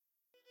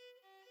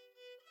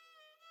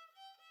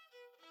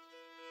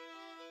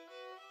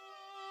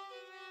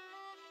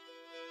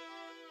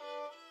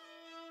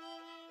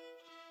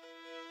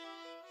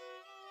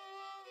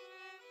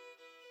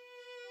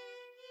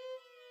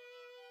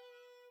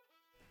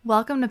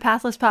Welcome to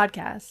Pathless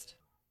Podcast.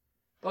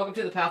 Welcome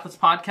to the Pathless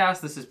Podcast.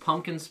 This is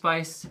Pumpkin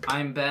Spice.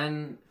 I'm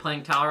Ben,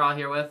 playing Talra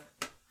here with...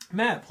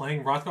 Matt,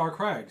 playing Rothgar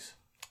Crags.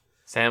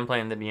 Sam,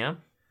 playing the DM.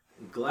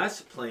 Glass,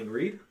 playing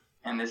Reed.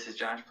 And this is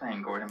Josh,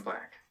 playing Gordon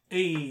Black.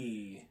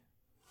 Hey.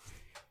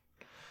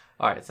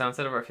 Alright, so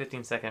instead of our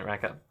 15-second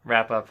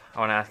wrap up, I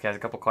want to ask you guys a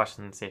couple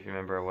questions and see if you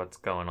remember what's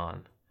going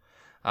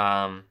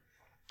on.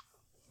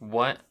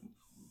 What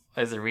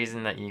is the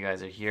reason that you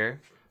guys are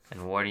here,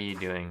 and what are you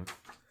doing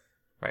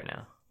right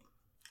now?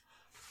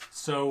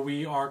 So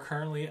we are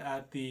currently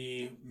at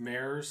the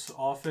mayor's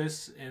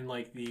office in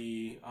like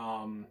the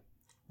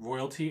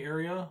royalty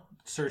area,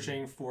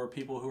 searching for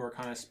people who are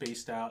kind of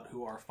spaced out,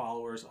 who are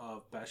followers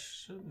of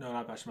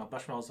not Beshmel.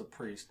 Beshmel is a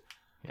priest.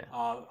 Yeah.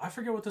 I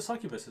forget what the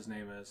succubus's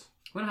name is.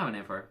 We don't have a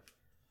name for her.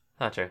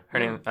 Not true. Her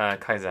name,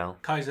 Kaizel.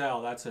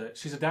 Kaizel, that's it.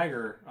 She's a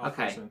dagger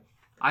person.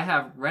 I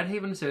have Red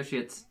Haven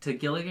Associates to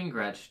Gilligan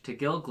Gretch, to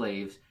Gil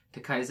Glaves, to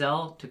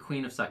Kaizel, to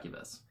Queen of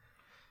Succubus.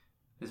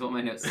 Is what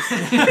my notes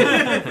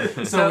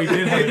say. So we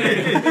did have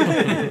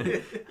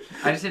a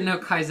I just didn't know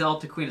Kaizel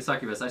to Queen of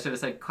Succubus. I should have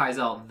said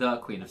Kaizel the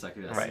Queen of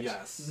Succubus. Right.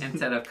 Yes.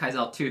 Instead of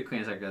Kaizel to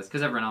Queen of Succubus,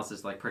 because everyone else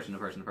is like person to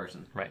person to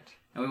person. Right.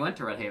 And we went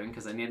to Red Haven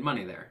because I needed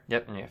money there.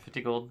 Yep, and you have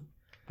 50 gold.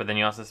 But then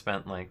you also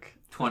spent like...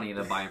 20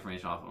 to buy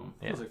information off of them.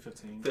 It was like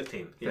 15.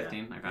 15. Yeah.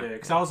 15? Okay. Yeah,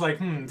 because I was like,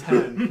 10.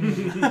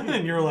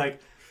 And you were like,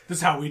 this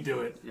is how we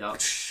do it.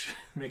 Yep.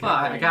 Make it But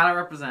I happen. gotta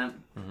represent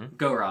Mhm.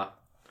 Gora,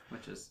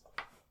 which is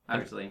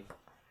obviously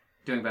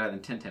doing better than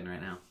Tintin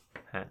right now.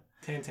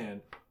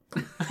 Tan.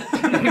 It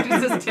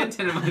just says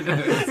Tintin in my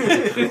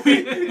notes.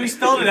 We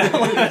spelled it out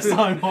last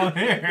time on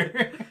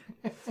air.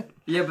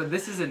 Yeah, but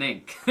this is an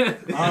ink. Oh,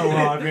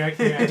 well, I mean, I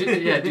can't. Do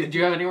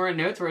you have anywhere in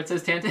notes where it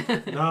says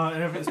Tintin? No,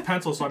 and if it's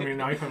pencil, so I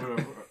mean, I could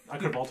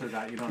have altered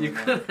that. You don't You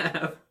know. could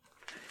have.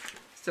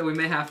 So we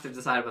may have to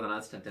decide whether or not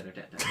it's Tintin or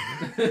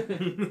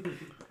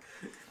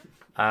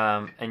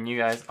Tintin. And you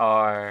guys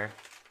are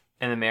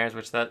in the mayor's,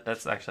 which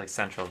that's actually like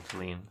central to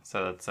Lean.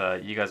 So that's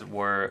you guys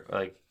were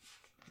like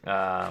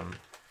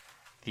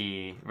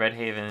the Red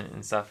Haven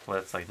and stuff.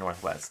 That's like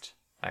northwest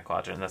that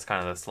quadrant. That's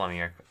kind of the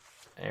slummier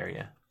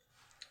area.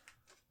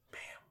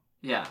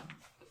 Yeah.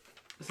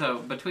 So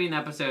between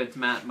episodes,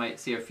 Matt might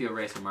see a few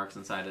eraser marks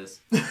inside his.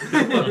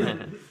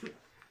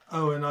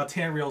 Oh, and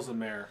Tanriel's the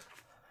mayor.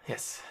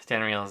 Yes,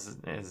 Danriel is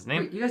his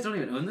name. Wait, you guys don't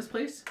even own this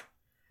place?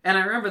 And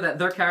I remember that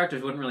their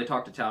characters wouldn't really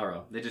talk to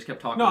Talro. They just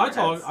kept talking. No, in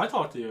their heads. I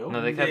talked to you.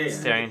 No, they kept Yeah,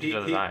 staring into each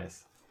other's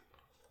eyes.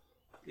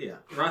 Yeah.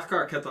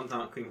 Rothgar kept on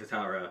talking to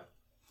Tara.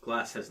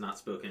 Glass has not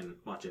spoken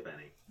much, if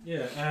any.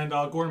 Yeah, and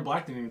Gordon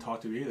Black didn't even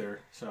talk to you either,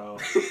 so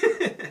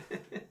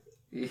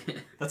Yeah.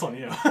 that's on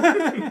you.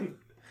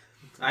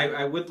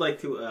 I would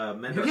like to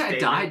mend our Maybe I statement.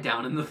 died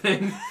down in the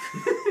thing.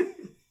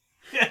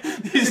 Yeah,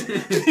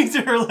 these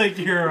are like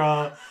your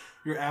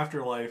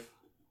afterlife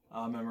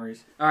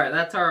memories. All right,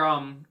 that's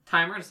our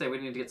timer to say we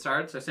need to get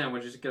started. So Sam,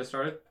 would you just get us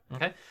started?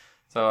 Okay.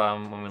 So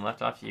when we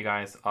left off, you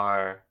guys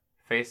are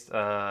faced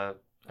at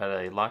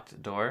a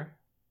locked door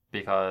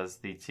because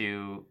the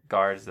two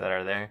guards that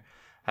are there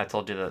have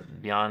told you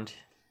that beyond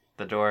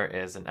the door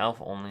is an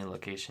elf-only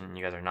location.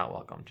 You guys are not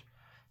welcomed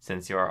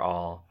since you are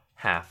all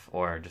half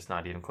or just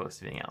not even close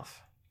to being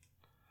elf.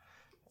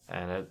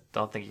 And I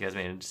don't think you guys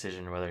made a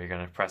decision whether you're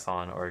going to press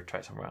on or try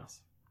somewhere else.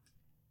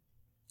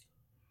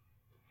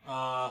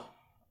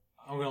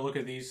 I'm gonna look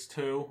at these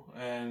two,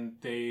 and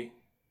they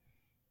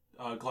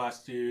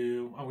Glass.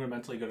 I'm gonna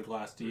mentally go to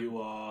Glass. Do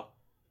you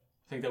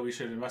think that we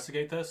should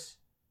investigate this?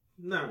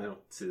 No, I don't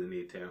see the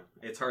need to.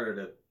 It's harder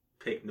to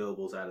pick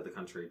nobles out of the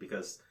country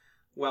because,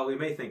 well, we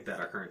may think that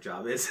our current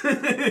job is.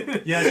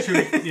 Yeah, it's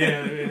true.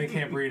 Yeah, and they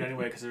can't breed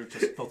anyway because they're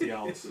just filthy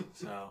elves.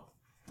 So,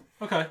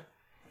 okay.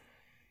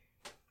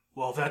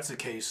 Well, if that's the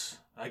case,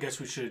 I guess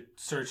we should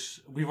search.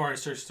 We've already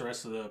searched the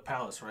rest of the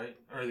palace, right?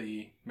 Or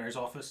the mayor's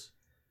office.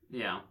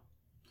 Yeah.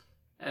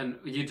 And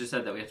you just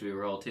said that we have to be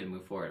royalty to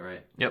move forward,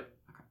 right? Yep.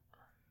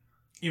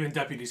 Even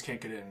deputies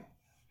can't get in.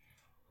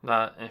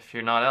 Not if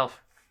you're not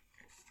elf.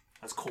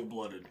 That's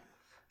cold-blooded.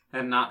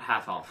 And not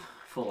half elf,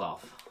 full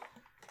elf.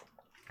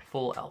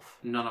 Full elf.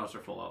 None of us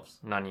are full elves.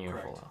 None of you are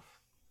Correct. full elf.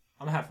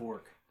 I'm half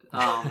orc.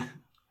 I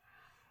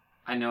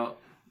know.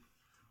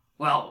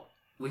 Well,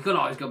 we could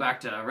always go back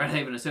to Red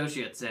Haven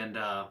Associates and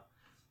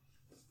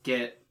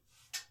get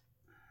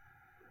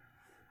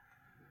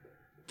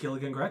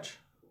Gilligan Gretch?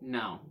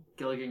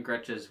 Gilligan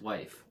Gretch's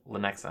wife,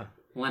 Lenexa.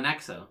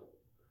 Lenexa,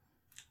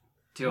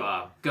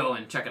 to go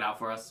and check it out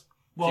for us.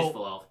 Well, She's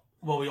full elf.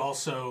 Well, we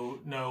also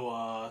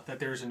know that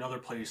there's another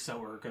place that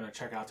we're going to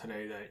check out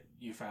today that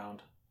you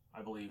found,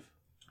 I believe.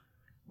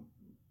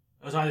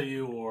 It was either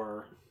you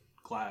or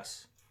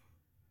Glass.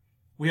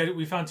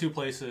 We found two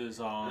places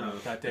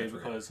that day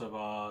because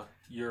of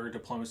your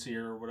diplomacy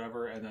or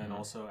whatever, and then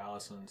also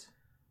Allison's.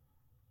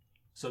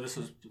 So this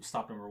was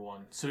stop number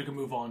one. So we can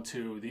move on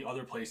to the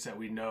other place that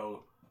we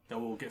know that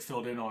we'll get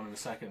filled in on in a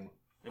second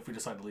if we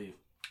decide to leave.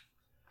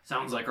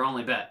 Sounds like our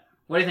only bet.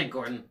 What do you think,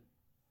 Gordon?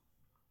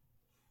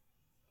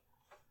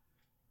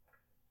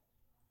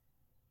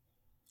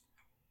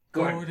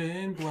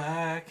 Gordon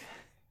Black.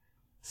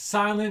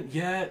 Silent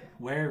yet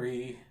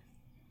wary.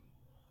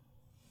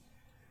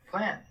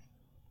 Plant.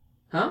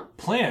 Huh?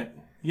 Plant.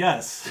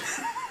 Yes.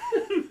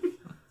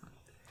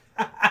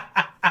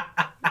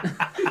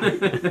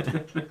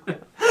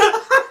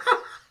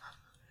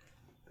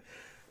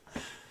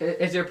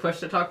 Is your push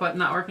to talk button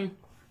not working?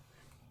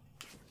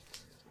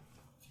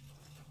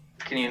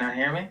 Can you not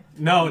hear me?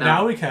 No, No.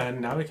 now we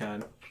can. Now we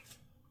can.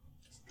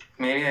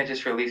 Maybe I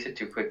just released it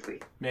too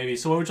quickly. Maybe.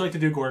 So what would you like to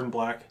do, Gordon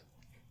Black?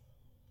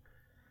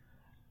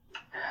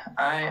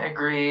 I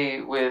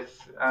agree with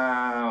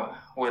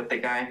what the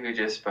guy who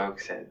just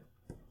spoke said.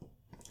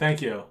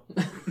 Thank you.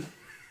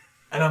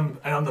 and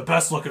I'm the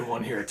best looking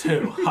one here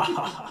too. Ha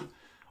ha ha.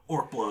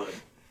 Orc blood.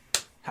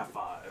 Half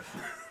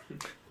five.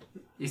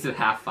 You said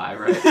half 5,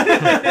 right?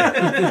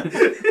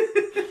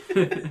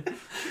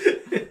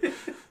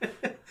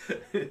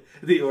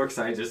 The orc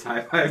side just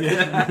high five.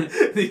 Yeah.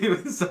 The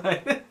human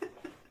side.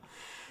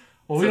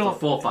 Well, So we it's a don't.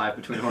 full 5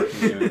 between orc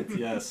and human.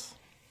 Yes.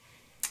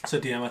 So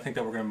DM, I think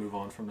that we're gonna move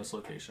on from this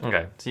location.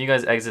 Okay, so you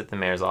guys exit the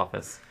mayor's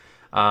office,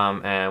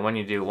 and when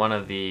you do, one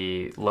of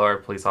the lower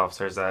police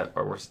officers that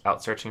were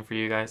out searching for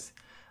you guys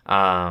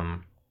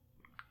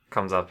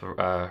comes up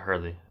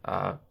hurriedly.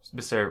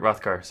 Mr.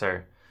 Rothgar,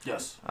 sir,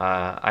 Yes.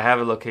 I have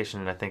a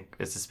location I think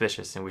is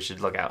suspicious, and we should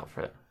look out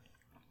for it.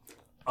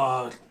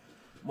 Why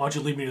don't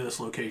you lead me to this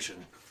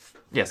location?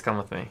 Yes, come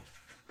with me.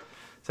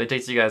 So he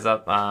takes you guys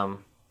up,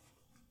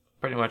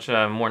 pretty much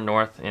more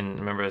north. And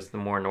remember, it's the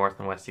more north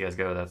and west you guys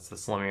go, that's the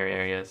slummier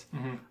areas.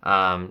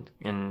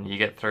 And you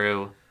get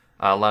through.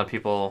 A lot of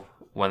people,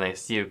 when they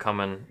see you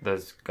coming,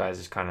 those guys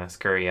just kind of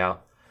scurry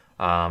out.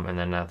 And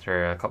then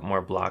after a couple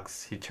more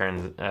blocks, he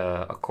turns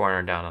a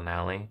corner down an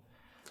alley.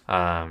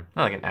 Not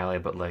like an alley,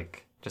 but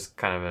like just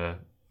kind of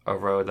a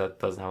road that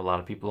doesn't have a lot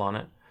of people on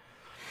it.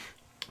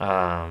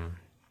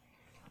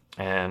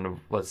 And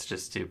let's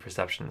just do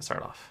perception to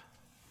start off.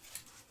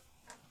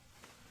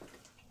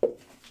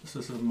 This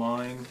is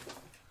mine.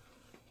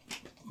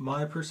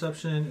 My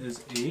perception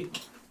is 8,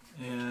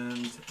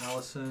 and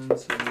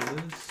Allison's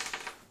is.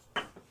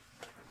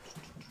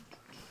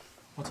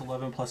 What's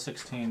 11 plus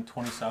 16?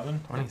 27?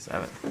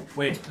 27.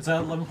 Wait, is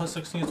that 11 plus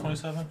 16 is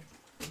 27?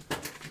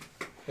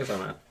 If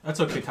I'm at. That's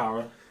okay,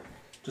 Tara.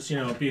 Just,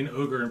 be an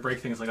ogre and break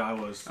things like I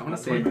was I want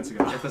to 20 see minutes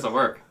ago. if this will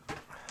work.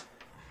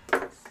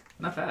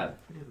 Not bad.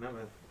 Yeah, not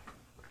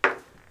bad.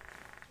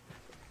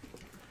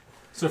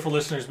 So for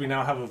listeners, we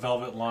now have a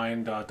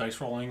velvet-lined dice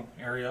rolling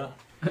area.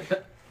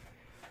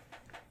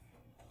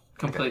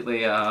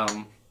 Completely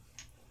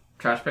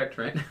trash picked,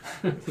 right?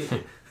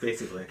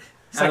 Basically. Out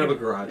Second- of a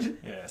garage.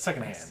 Yeah,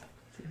 secondhand.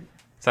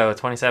 So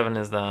 27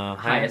 is the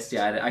Highest,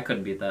 yeah. I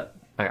couldn't beat that.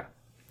 Okay.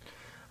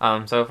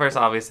 So first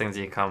obvious things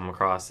you come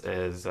across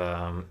is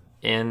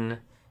in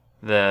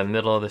the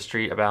middle of the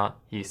street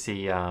you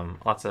see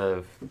lots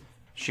of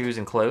shoes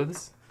and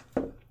clothes.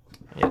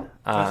 Yeah.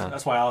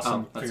 That's why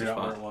Allison that's figured your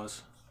out where spot. it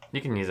was. You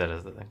can use that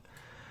as the thing.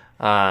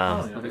 Oh,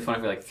 yeah. It'd be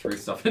fun if we threw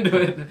stuff into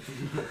it.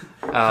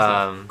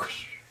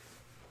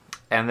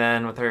 And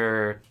then with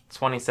her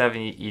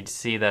 27, you'd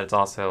see that it's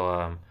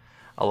also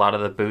a lot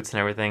of the boots and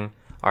everything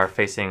are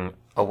facing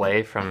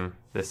away from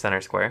the center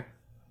square.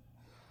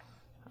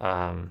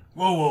 Whoa,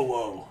 whoa,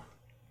 whoa.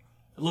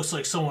 It looks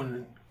like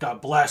someone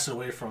got blasted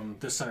away from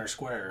this center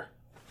square.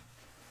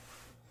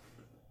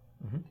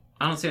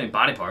 I don't see any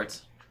body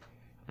parts.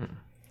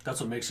 That's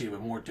what makes it even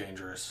more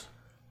dangerous.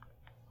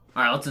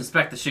 All right, let's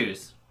inspect the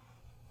shoes.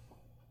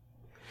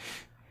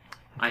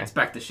 I Okay.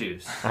 inspect the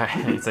shoes. All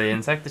right, so you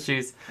inspect the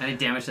shoes. Any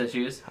damage to the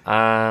shoes?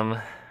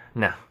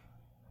 No.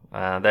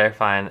 They're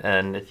fine.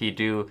 And if you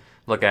do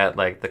look at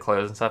like the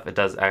clothes and stuff, it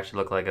does actually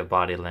look like a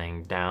body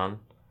laying down.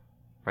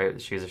 Right, the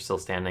shoes are still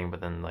standing, but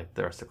then like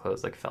the rest of the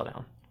clothes like fell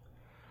down.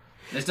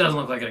 This doesn't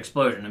look like an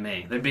explosion to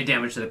me. There'd be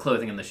damage to the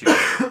clothing and the shoes.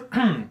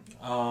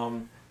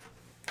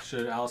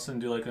 Should Allison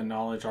do like a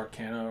knowledge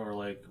arcana or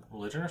like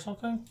religion or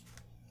something?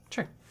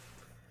 Sure.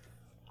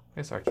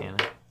 It's Arcana.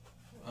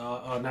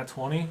 Not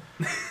 20.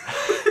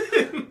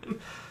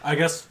 I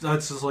guess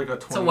that's just like a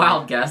 20. It's a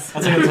wild guess.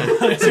 That's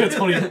like a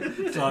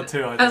 22. I As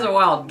think. a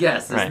wild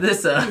guess, is Right.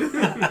 this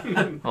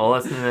a... Well,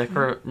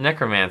 it's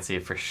necromancy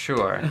for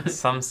sure,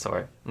 some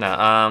sort.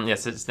 No,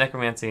 yes, it's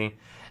necromancy,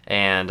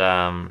 and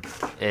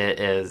it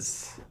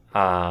is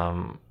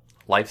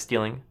life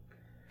stealing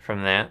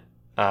from that.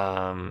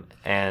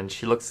 And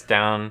she looks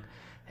down,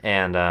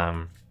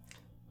 and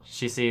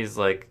she sees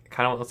like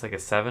kind of what looks like a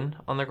 7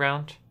 on the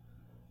ground.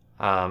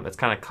 It's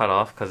kind of cut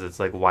off because it's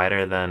like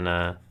wider than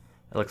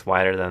it looks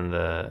wider than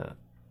the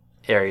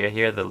area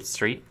here, the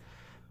street.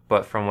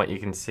 But from what you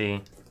can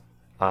see,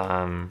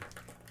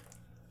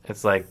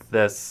 it's like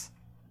this,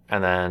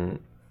 and then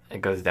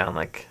it goes down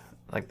like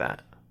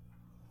that.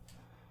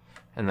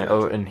 And then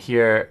and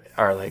here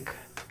are like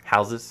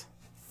houses.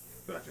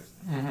 Gotcha.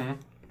 Mm-hmm.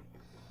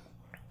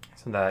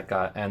 So that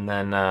got, and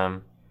then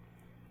All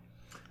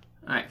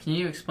right, can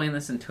you explain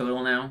this in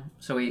total now?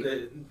 So we...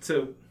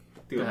 So, do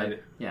you Go want me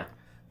ahead. to- Yeah.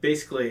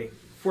 Basically,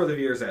 for the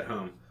viewers at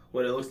home,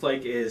 what it looks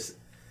like is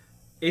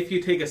if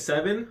you take a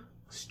 7,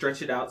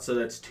 stretch it out so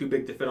that's too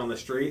big to fit on the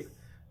street,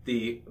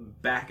 the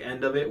back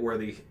end of it, where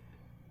the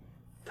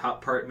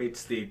top part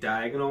meets the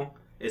diagonal,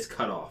 is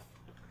cut off.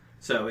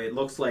 So it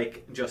looks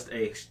like just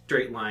a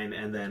straight line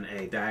and then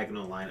a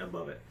diagonal line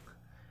above it.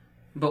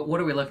 But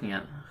what are we looking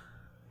at?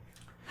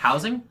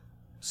 Housing?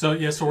 So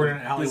we're in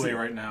an alleyway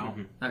right now.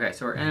 Okay,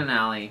 so we're in an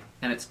alley,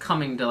 and it's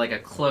coming to like a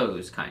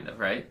close, kind of,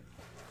 right?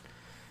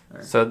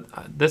 So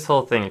this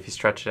whole thing, if you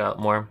stretch it out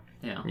more,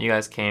 Yeah. you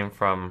guys came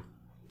from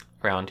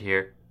around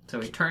here. So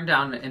we turned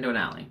down into an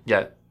alley.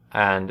 Yeah,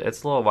 and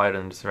it's a little wider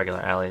than just a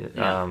regular alley.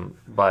 Yeah.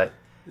 But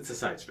It's a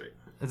side street.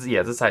 it's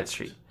a side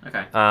street.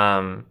 Okay.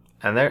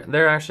 And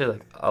there are actually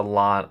like a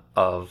lot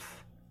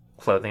of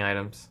clothing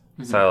items.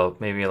 So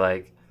maybe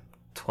like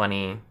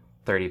 20,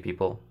 30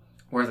 people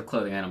Where are the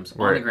clothing items?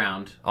 Where- On the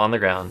ground. on the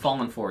ground.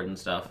 Fallen forward and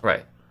stuff.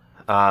 Right.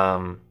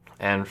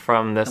 And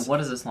from And this what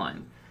is this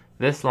line?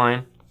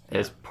 line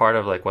is part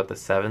of like what the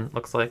 7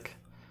 looks like.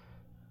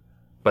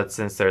 But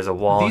since there's a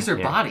wall, These are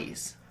here-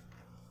 bodies.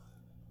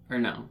 Or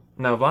no?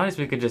 No, bodies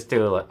we could just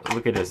do like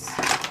we could just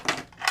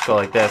go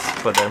like this.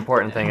 But the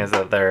important thing is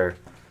that they're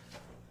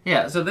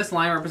Yeah, so this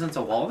line represents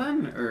a wall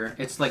then? Or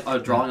it's like a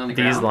drawing on the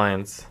ground? these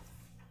lines.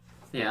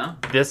 Yeah.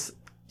 This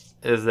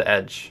is the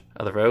edge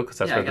of the road because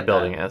that's Yeah, I where the get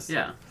building that. is.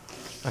 Yeah.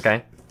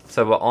 Okay.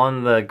 So, but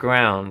on the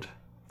ground,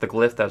 the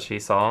glyph that she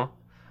saw,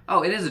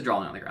 Oh, it is a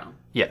drawing on the ground.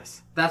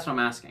 yes, That's what I'm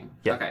asking.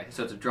 Yeah. Okay,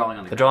 so it's a drawing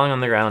on the the ground. drawing on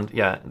the ground.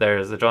 Yeah,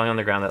 there's a drawing on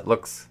the ground that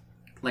looks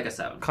Like a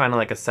 7. kind of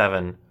like a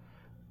 7,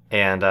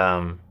 and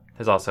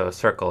there's also a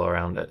circle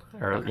around it.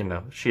 Or Okay.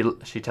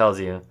 she tells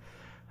you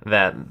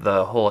that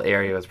the whole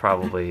area was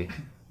probably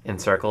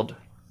encircled.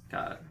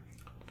 Got it.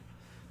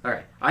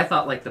 Alright. I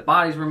thought like the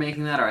bodies were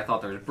making that, or I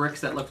thought there was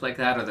bricks that looked like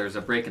that, or there's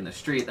a break in the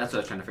street. That's what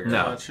I was trying to figure No,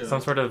 out. Gotcha.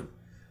 some sort of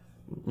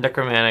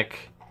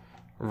necromantic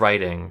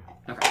writing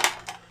Okay.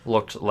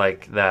 looked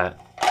like that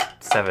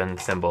 7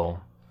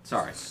 symbol.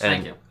 Sorry.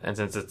 Thank you. And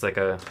since it's like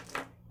a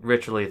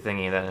ritually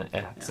thingy, then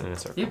it's in a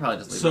circle. You can probably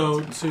just leave So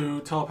it.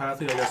 to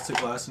telepathy, I guess, to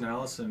Glass and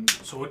Allison.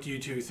 So what do you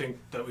two think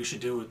that we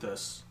should do with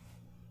this?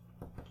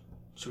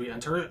 Should we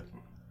enter it?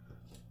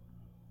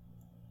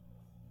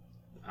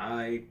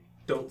 I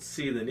don't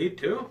see the need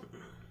to.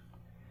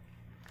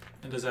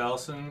 And does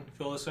Allison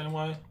feel the same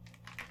way?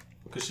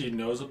 Because she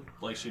knows,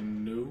 like, she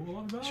knew a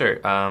lot about it?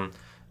 Sure.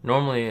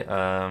 Normally,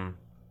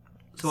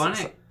 So when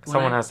I,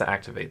 someone has to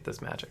activate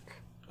this magic.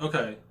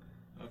 Okay.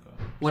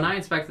 when I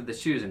inspected the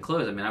shoes and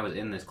clothes, I mean, I was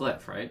in this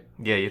glyph, right?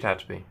 Yeah, you'd have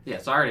to be. Yeah,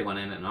 so I already went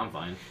in it and I'm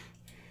fine.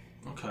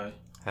 Okay.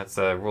 That's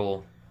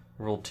rule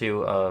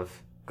 2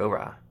 of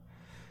Gora.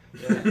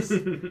 Yes.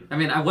 I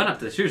mean, I went up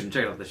to the shoes and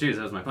checked out the shoes.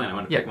 That was my plan. I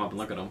wanted to Yeah. pick them up and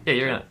look at them.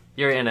 Yeah,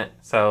 you're in it.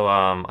 So,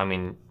 I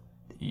mean,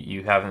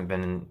 you haven't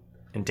been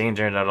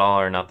endangered at all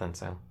or nothing.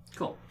 So,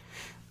 Cool.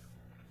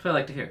 That's what I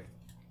like to hear.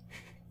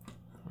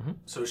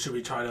 So should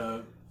we try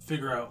to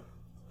figure out,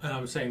 and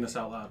I'm saying this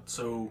out loud,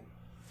 so,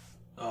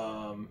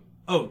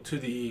 to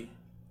the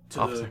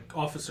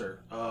officer.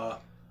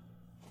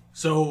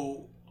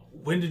 So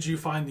when did you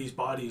find these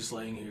bodies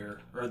laying here,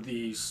 or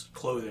these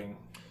clothing?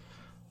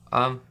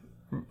 I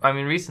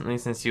mean, recently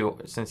since you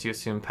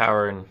assumed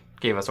power and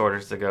gave us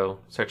orders to go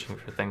searching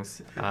for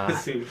things.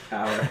 Assumed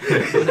power.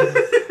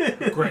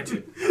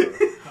 Granted.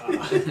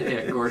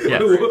 Yeah, Gordon. Yeah.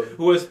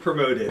 Who was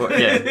promoted. Well,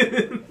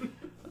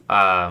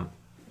 yeah.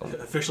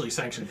 Officially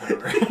sanctioned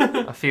power.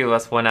 A few of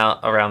us went out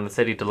around the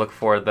city to look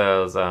for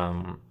those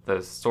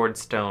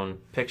swordstone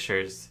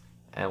pictures,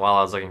 and while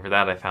I was looking for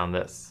that, I found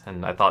this,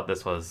 and I thought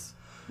this was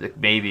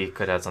maybe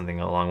could have something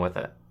along with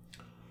it.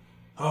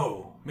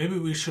 Oh, maybe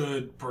we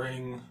should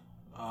bring,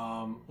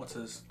 what's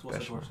his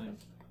dwarf's name?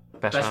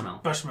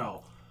 Beshmel.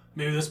 Beshmel.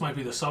 Maybe this might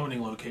be the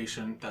summoning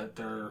location that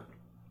they're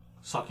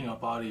sucking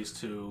up bodies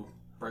to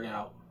bring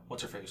out,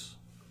 what's her face?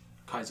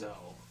 Kaizel.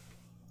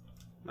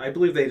 I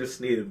believe they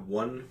just needed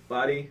one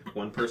body,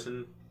 one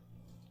person.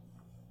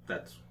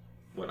 That's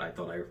what I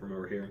thought I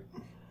remember hearing.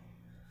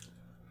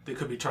 They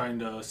could be trying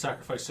to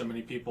sacrifice so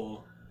many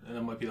people, and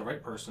that might be the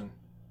right person.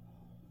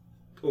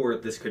 Or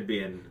this could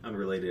be an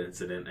unrelated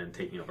incident and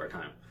taking up our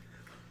time.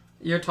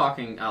 You're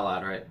talking out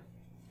loud, right?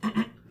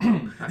 Okay.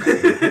 Well,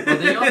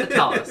 then you'll have to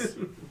tell us.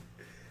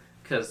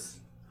 Because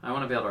I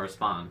want to be able to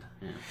respond.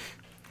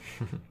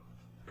 Yeah.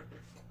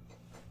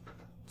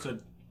 So,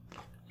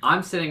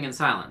 I'm sitting in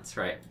silence,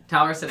 right?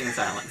 Tower's sitting in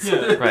silence.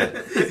 yeah. Right.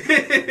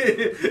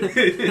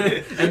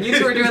 And you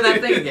two are doing that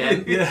thing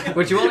again, Yeah.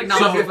 which you won't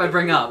acknowledge So- if I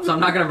bring up, so I'm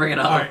not going to bring it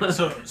up. Alright,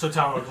 so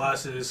Tower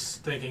Glass is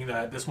thinking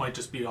that this might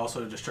just be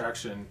also a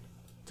distraction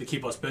to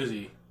keep us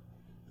busy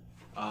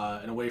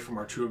and away from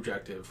our true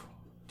objective.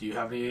 Do you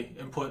have any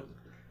input?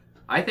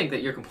 I think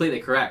that you're completely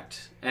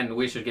correct, and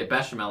we should get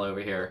Bechamel over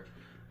here.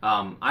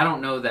 I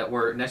don't know that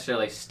we're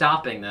necessarily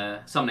stopping the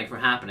summoning from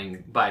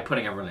happening by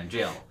putting everyone in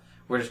jail.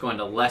 We're just going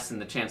to lessen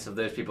the chance of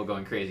those people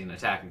going crazy and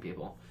attacking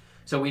people.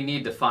 So we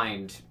need to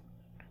find,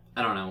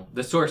 I don't know,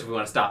 the source if we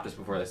want to stop this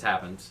before this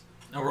happens.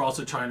 And we're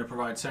also trying to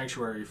provide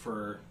sanctuary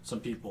for some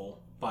people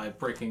by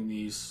breaking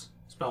these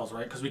spells,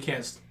 right? Because we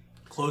can't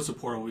close the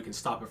portal, we can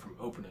stop it from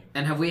opening.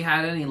 And have we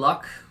had any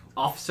luck,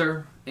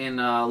 officer, in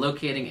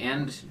locating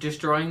and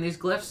destroying these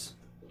glyphs?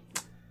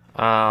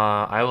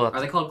 I will. Are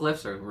they called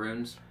glyphs or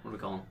runes? What do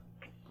we call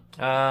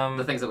them?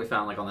 The things that we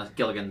found, like on the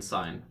Gilligan's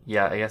sign.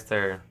 Yeah, I guess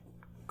they're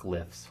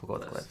glyphs. We'll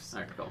go with glyphs.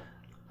 Alright, cool.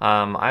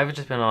 I've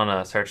just been on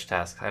a search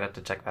task. I'd have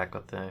to check back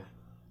with the.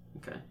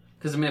 Okay.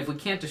 Because, I mean, if we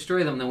can't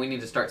destroy them, then we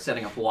need to start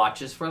setting up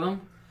watches for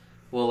them.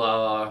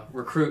 We'll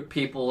recruit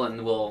people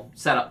and we'll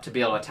set up to be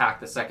able to attack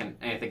the second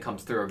anything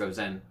comes through or goes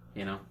in,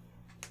 you know?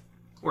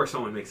 Or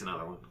someone makes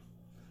another one.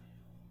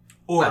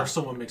 Or Well. if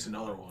someone makes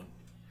another one.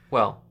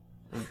 Well,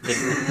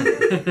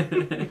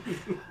 because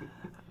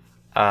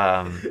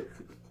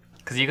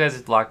you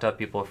guys locked up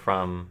people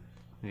from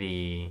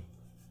the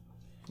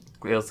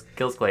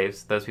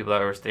Gillsclaves, those people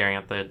that were staring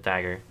at the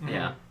dagger,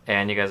 Yeah.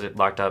 and you guys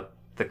locked up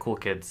the cool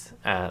kids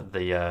at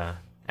the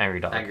Angry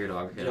Dog. Angry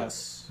Dog. Yeah.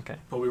 Yes. Okay.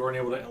 But we weren't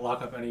able to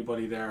lock up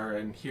anybody there,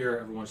 and here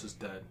everyone's just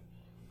dead.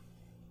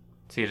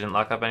 So you didn't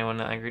lock up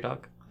anyone at Angry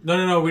Dog? No.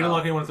 We didn't Oh.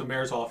 look anyone at the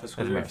mayor's office At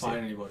because the we didn't mayor's,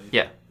 find anybody.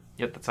 Yeah.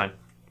 Yep, that's fine.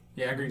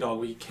 Yeah, Angry Dog,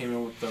 we came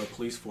in with the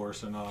police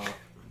force and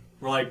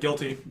we're like,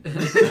 guilty.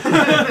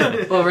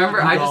 Well,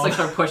 remember, I just No.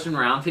 started pushing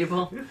around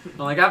people. I'm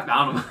like, I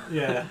found them.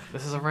 Yeah.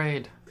 This is a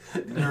raid.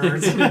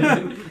 Nerds.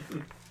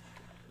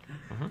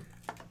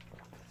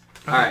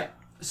 All right.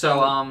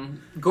 So,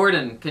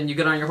 Gordon, can you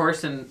get on your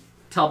horse and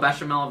tell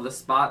Bechamel of the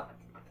spot?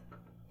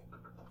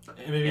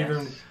 And maybe Yes.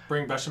 even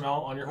bring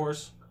Bechamel on your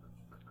horse.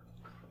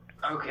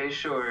 Okay,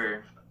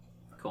 sure.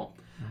 Cool.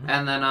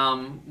 And then,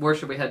 where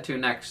should we head to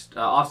next?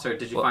 Officer,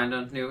 did you Well- find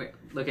a new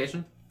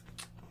location?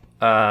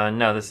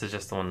 No, this is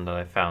just the one that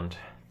I found.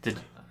 Did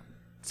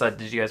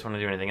you guys want to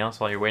do anything else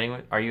while you're waiting?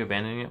 Are you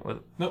abandoning it with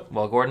Nope.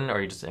 Gordon, or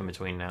are you just in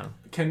between now?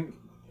 Do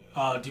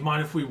you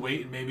mind if we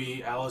wait and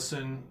maybe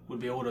Allison would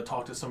be able to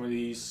talk to some of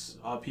these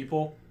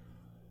people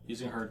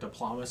using her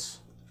diplomacy?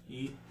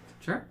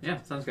 Sure.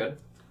 Yeah, sounds good.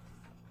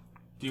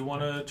 Do you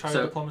want to try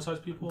So, to diplomatize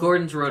people?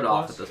 Gordon's rode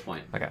off Class? at this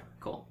point. Okay.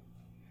 Cool.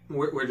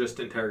 We're just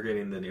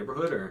interrogating the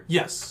neighborhood, or?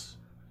 Yes.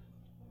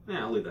 Yeah,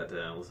 I'll leave that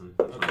to Allison.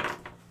 That's Okay. fine.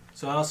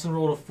 So Allison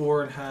rolled a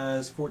 4 and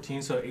has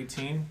 14, so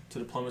 18 to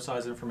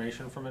diplomatize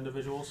information from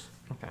individuals.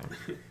 Okay.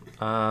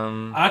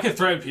 I could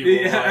threaten people.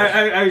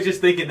 Yeah, I was just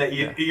thinking that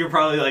Yeah. you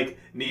probably like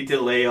need to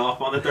lay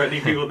off on the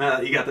threatening people now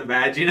that you got the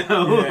badge, you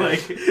know? Yeah.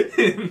 Like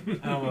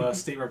I'm a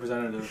state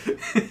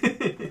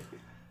representative.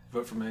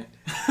 Vote for me.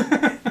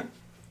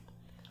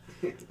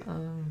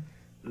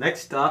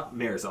 Next stop,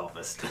 mayor's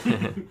office.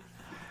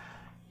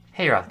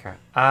 Hey, Rothgar.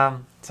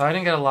 So I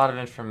didn't get a lot of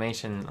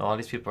information. A lot of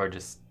these people are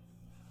just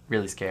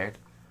really scared,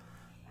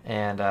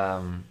 and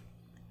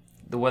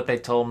what they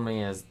told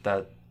me is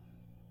that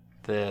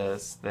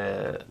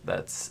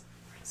that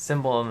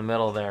symbol in the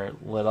middle there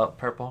lit up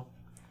purple,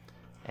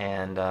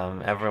 and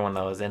everyone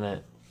that was in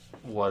it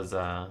was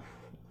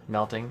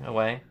melting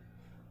away.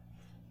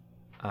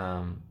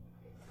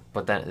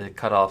 But then it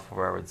cut off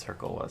wherever the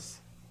circle was.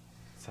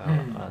 So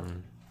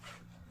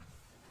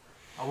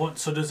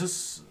So does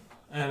this,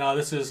 and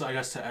this is, I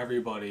guess, to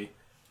everybody.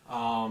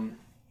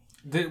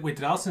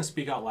 Did Allison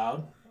speak out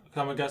loud?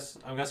 'Cause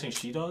I'm guessing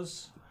she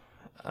does.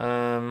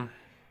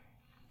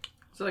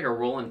 Is it like a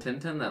rule in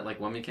Tintin that like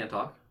women can't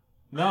talk?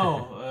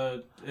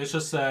 No, it's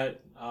just that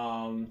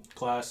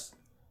Glass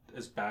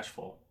is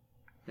bashful.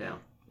 Yeah.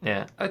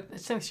 yeah, I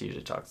think she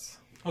usually talks.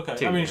 Okay,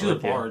 Two I mean she's a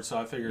people, yeah. bard, so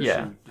I figured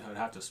Yeah. she would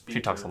have to speak.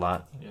 She talks a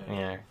lot.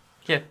 Yeah.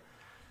 Yeah.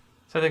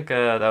 So I think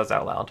that was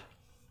out loud.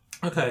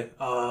 Okay,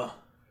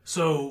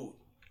 so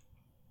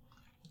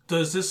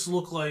does this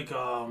look like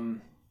does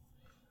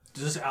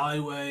this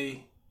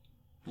alleyway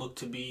look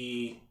to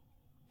be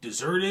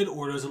deserted,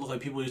 or does it look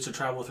like people used to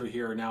travel through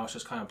here and now it's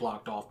just kind of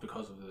blocked off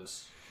because of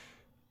this?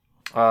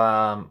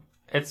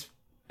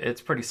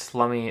 It's pretty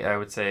slummy. I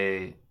would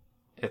say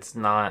it's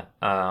not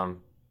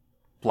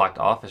blocked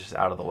off. It's just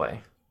out of the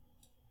way.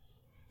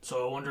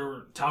 So I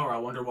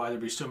wonder why there'd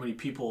be so many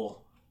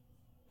people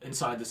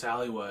inside this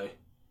alleyway.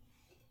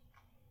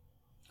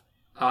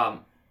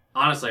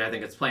 Honestly, I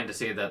think it's plain to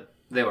see that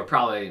they were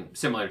probably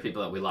similar to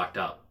people that we locked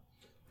up.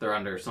 They're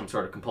under some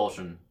sort of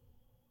compulsion,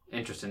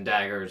 interest in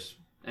daggers,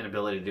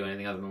 inability to do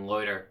anything other than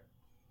loiter.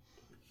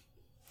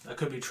 That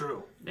could be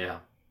true. Yeah.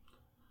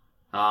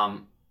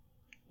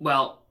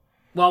 Well,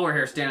 while we're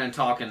here standing and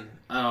talking,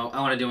 I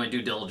want to do my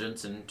due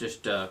diligence and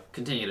just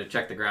continue to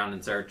check the ground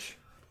and search.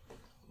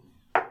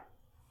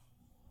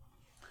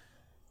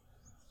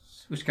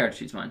 Which card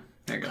sheet's mine?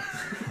 There you go.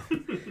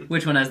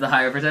 Which one has the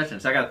higher perception?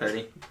 So I got a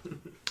 30.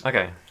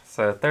 Okay,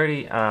 so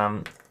 30.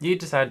 You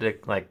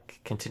decided to like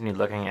continue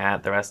looking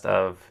at the rest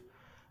of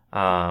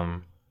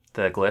the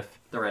glyph.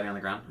 The writing on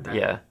the ground? Okay.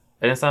 Yeah,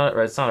 and it's not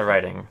a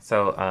writing.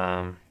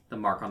 So The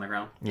mark on the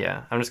ground?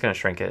 yeah, I'm just gonna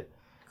shrink it.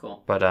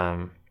 Cool. But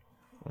I'm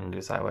gonna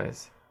do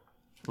sideways.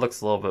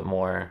 Looks a little bit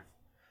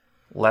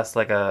less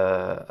like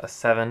a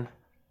 7.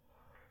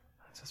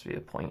 It's supposed to be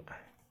a point.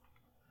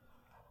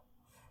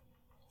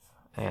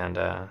 And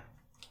I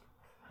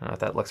don't know if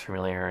that looks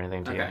familiar or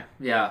anything to you. Okay.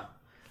 Yeah.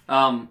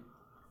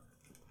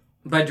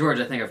 By George,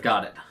 I think I've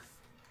got it.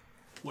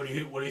 What do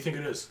you think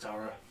it is,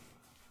 Tara?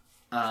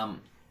 I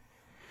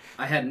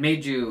had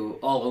made you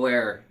all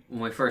aware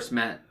when we first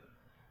met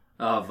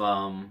of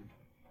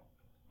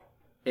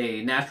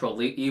a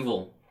natural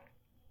evil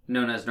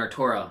known as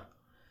Nartora,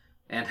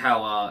 and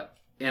how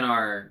in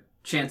our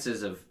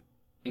chances of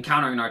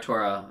encountering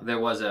Nartora, there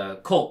was a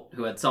cult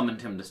who had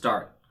summoned him to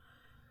start.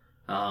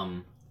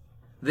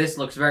 This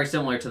looks very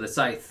similar to the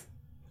scythe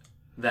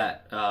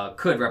that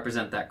could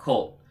represent that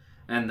cult,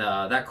 and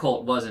that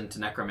cult was into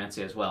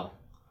necromancy as well.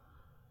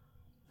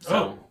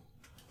 So,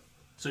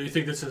 So you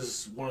think this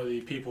is one of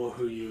the people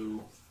who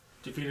you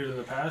defeated in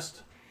the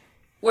past?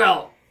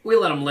 well, we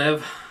let him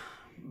live,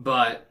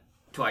 but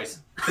twice.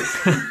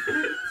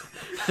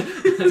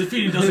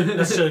 Defeating doesn't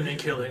necessarily mean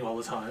killing all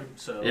the time,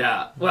 so...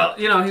 Yeah, well,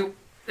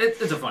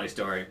 it's a funny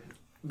story.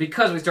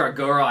 Because we started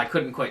Goro, I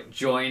couldn't quite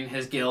join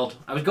his guild.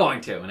 I was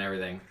going to and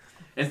everything.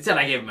 Instead,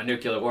 I gave him a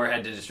nuclear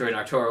warhead to destroy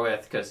Nartora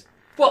with, because,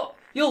 well,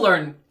 you'll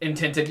learn in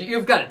Tinted,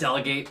 you've got to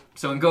delegate.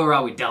 So in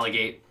Goro, we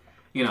delegate.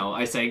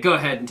 I say, go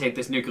ahead and take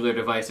this nuclear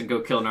device and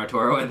go kill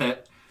Nartora with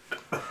it.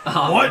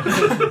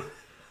 What?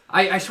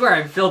 I swear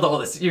I filled all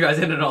this, you guys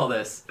in all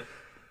this.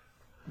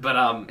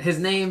 But his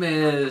name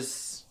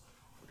is...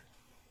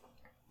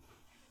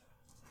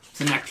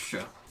 It's an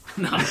extra.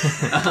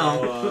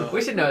 No.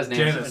 We should know his name.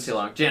 Janus. It's been too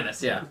long.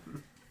 Janus, yeah.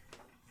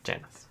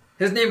 Janus.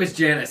 His name is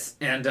Janus,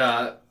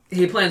 and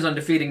he plans on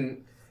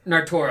defeating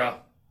Nartora.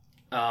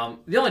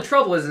 The only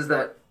trouble is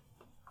that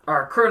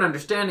our current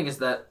understanding is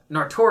that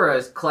Nartora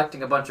is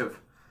collecting a bunch of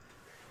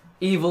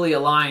evilly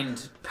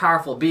aligned,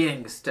 powerful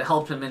beings to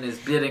help him in his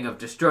bidding of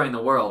destroying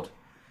the world.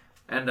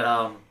 And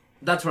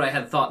that's what I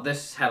had thought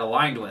this had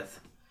aligned with.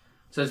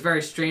 So it's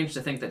very strange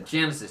to think that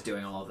Janus is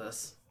doing all of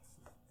this.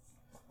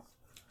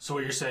 So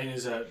what you're saying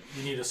is that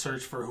you need to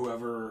search for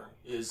whoever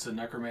is the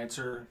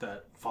necromancer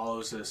that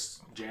follows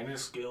this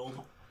Janus guild?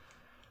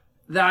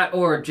 That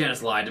or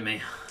Janus lied to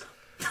me.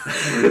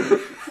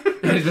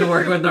 He's been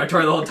working with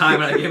Nartora the whole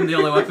time, and I gave him the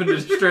only weapon to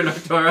destroy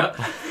Nartora.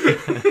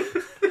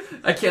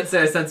 I can't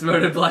say I sense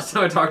motive the last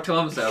time I talked to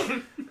him,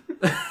 so...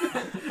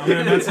 I'm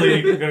going to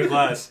mentally go to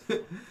Glass.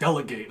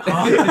 Delegate,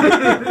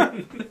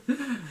 huh?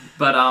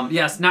 But,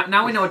 yes,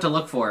 now we know what to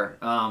look for.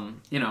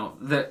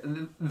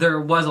 There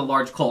was a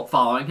large cult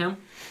following him.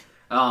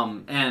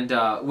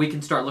 And we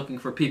can start looking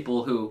for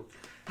people who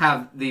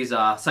have these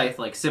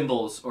scythe-like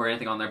symbols or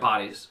anything on their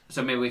bodies.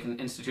 So maybe we can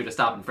institute a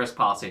stop and frisk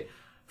policy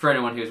for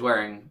anyone who's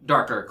wearing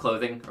darker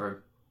clothing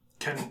or...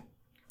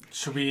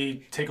 Should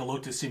we take a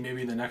look to see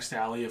maybe in the next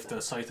alley if the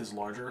scythe is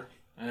larger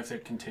and if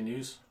it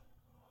continues?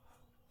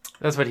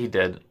 That's what he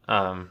did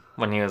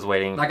when he was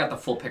waiting. I got the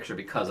full picture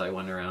because I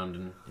went around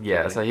and...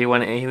 Yeah, so he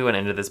went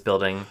into this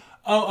building.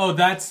 Oh,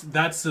 that's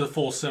the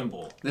full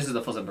symbol. This is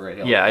the full symbol right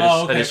here. Yeah,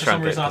 I Okay. just For some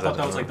shrunk it. reason, I 'cause thought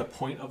that was don't like the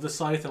point of the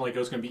scythe, and like it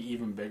was going to be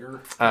even bigger. know. You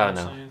know Oh, what I'm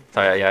no. saying?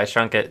 Sorry, yeah, I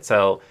shrunk it,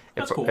 so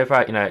That's it, cool.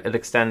 it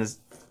extends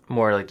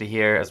more like to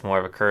here as more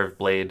of a curved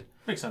blade.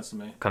 Makes sense to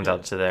me. Comes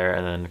out to there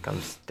and then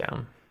comes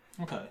down.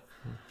 Okay.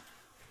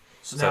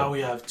 So So- now we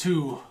have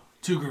two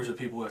groups of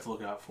people we have to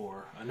look out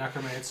for: a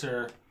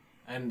necromancer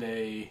and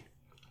a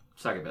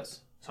Succubus.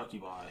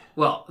 succubi.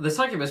 Well, the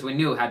succubus we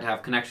knew had to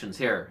have connections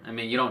here. I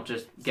mean, you don't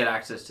just get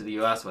access to the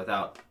U.S.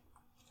 without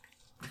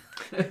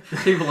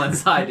people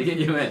inside to get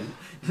you in.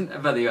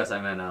 By the U.S., I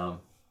meant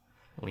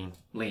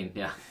lean,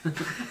 yeah.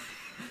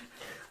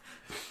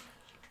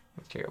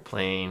 Material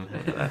plane.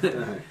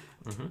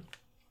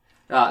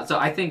 So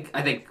I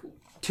think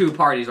two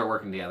parties are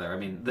working together. I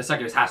mean, the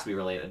succubus has to be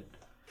related.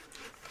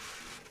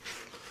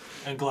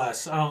 And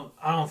Glass, I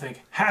don't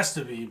think has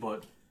to be,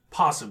 but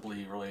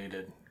possibly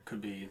related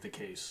could be the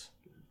case.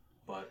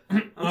 But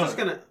I'm just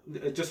gonna,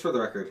 just for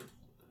the record,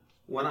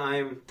 when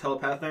I'm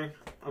telepathing,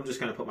 I'm just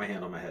gonna put my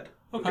hand on my head.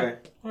 Okay.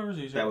 Whatever's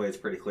easier. That way it's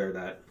pretty clear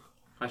that.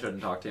 I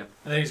shouldn't talk to you.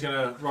 And then he's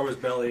gonna rub his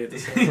belly at the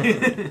same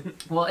time.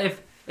 Well,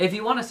 if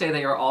you want to say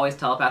that you're always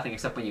telepathing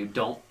except when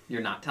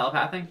you're not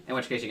telepathing, in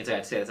which case you can say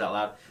I'd say this out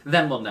loud,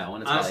 then we'll know.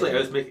 When it's Honestly,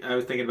 validated. I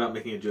was thinking about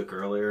making a joke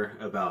earlier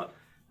about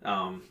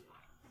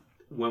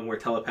when we're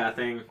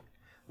telepathing,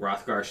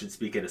 Rothgar should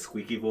speak in a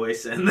squeaky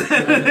voice, and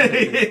then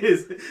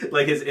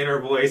his inner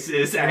voice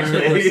is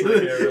actually.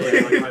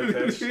 really high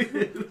pitched.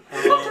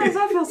 Sometimes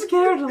I feel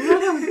scared to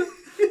let him.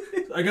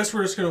 I guess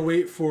we're just gonna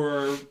wait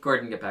for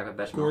Gordon, get back with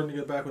Bechamel. Gordon to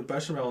get back with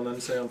Bechamel and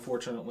then say,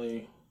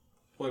 unfortunately,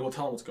 we'll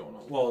tell him what's going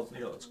on. Well,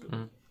 here, that's good.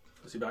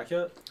 Mm-hmm. Is he back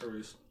yet? Or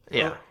is...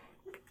 Yeah.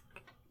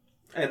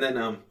 And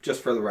then,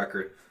 just for the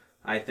record,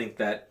 I think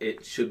that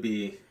it should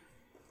be,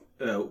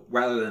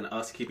 rather than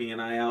us keeping an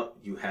eye out,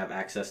 you have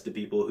access to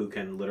people who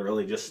can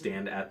literally just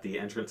stand at the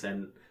entrance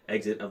and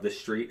exit of the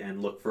street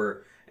and look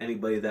for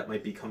anybody that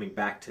might be coming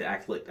back to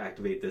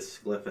activate this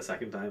glyph a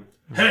second time.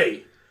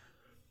 Hey!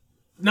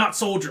 Not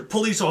soldier,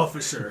 police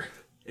officer.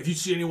 If you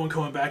see anyone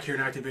coming back here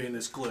and activating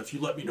this glyph,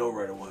 you let me know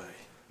right away.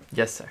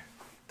 Yes, sir.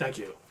 Thank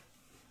you.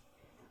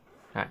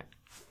 All right.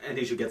 And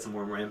he should get some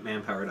more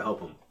manpower to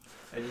help him.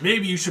 And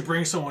maybe you should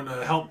bring someone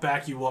to help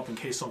back you up in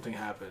case something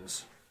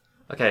happens.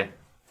 Okay.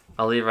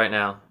 I'll leave right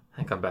now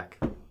and come back.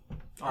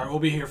 Alright, we'll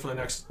be here for the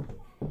next...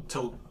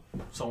 till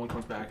someone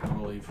comes back and then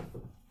we'll leave.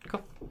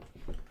 Cool.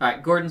 All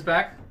right, Gordon's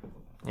back.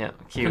 Yeah.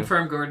 Cue.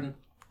 Confirm, Gordon.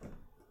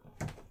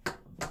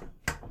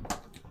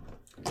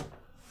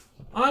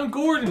 I'm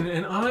Gordon,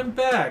 and I'm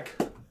back.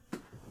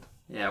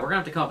 Yeah, we're gonna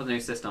have to come up with a new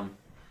system.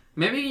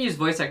 Maybe you can use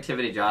voice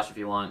activity, Josh, if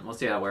you want. We'll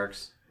see how it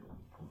works.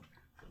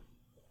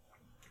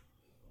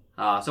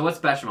 So what's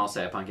Bechamel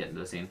say upon getting to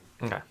the scene?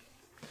 Okay.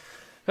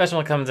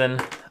 Bechamel comes in,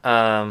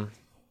 and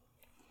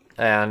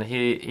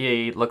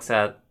he looks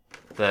at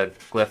the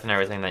glyph and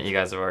everything that you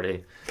guys have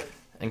already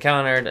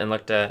encountered and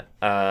looked at.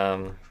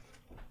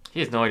 He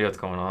has no idea what's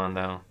going on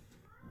though.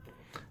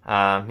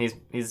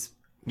 He's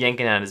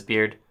yanking at his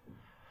beard.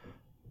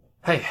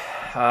 Hey,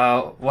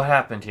 what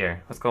happened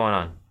here? What's going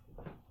on?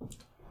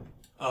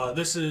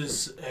 This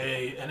is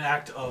an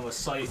act of a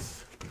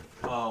scythe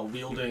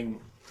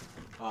wielding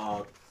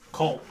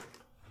cult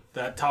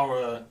that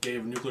Taura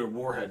gave a nuclear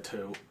warhead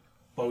to,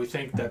 but we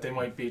think that they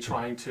might be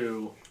trying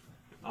to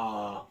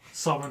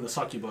summon the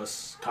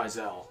succubus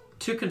Kaizel.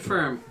 To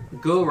confirm,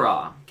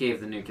 Gora gave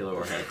the nuclear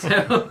warhead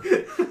to.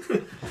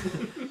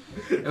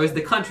 It was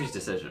the country's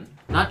decision,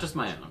 not just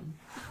my own.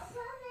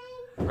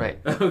 Right.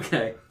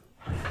 Okay.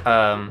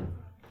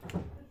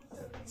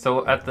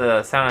 So at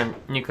the sound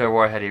of nuclear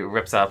warhead, he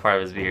rips out part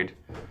of his beard.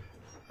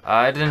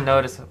 I didn't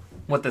notice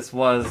what this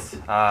was.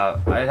 It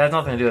has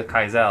nothing to do with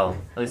Kaizel,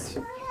 at least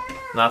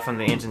not from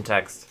the ancient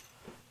text.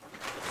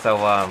 So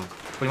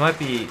we might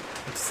be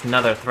just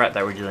another threat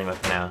that we're dealing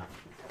with now.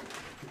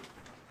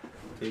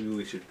 Maybe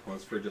we should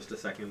pause for just a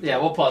second. Yeah,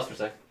 we'll pause for a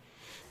sec.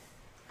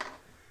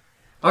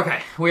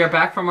 Okay, we are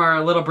back from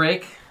our little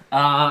break.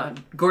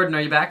 Gordon,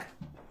 are you back?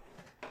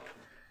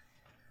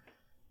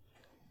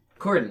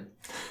 Gordon.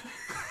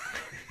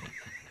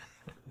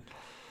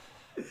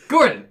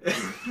 Gordon!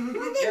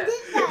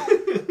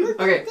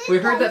 Okay, we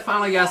heard that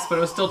final yes, but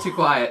it was still too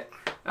quiet.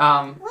 We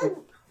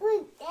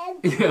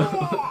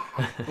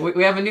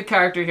have a new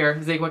character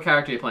here. Zeke, what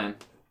character are you playing?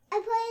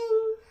 I'm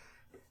playing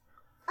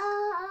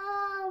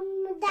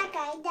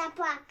that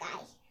black guy.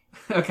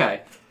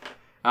 Okay.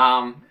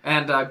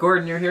 And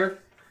Gordon, you're here?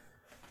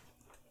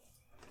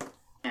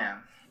 Yeah.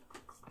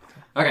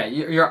 Okay,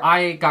 your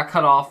eye got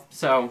cut off,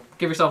 so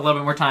give yourself a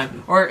little bit more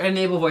time. Or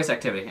enable voice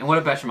activity. And what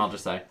did Bechamel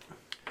just say?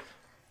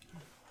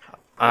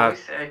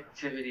 Voice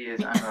activity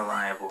is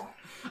unreliable.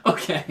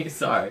 Okay,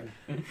 sorry.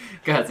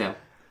 Go ahead, Sam.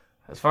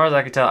 As far as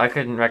I could tell, I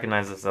couldn't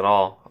recognize this at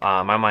all.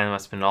 My mind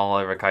must have been all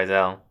over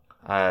Kaizel.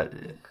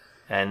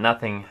 And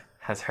nothing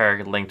has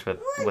her linked with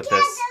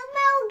this.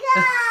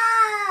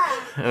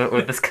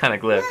 With this kind of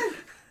glyph.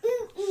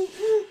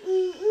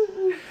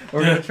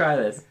 We're going to try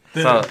this.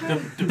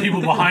 The people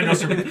behind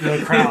us,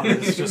 the crowd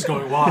is just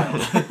going wild.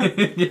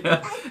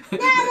 Yeah. No,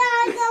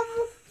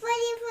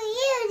 ready for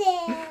you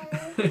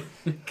then.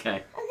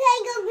 Okay. Okay,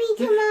 go beat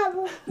him up.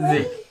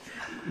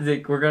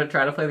 Zeke, we're going to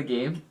try to play the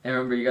game. And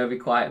remember, you got to be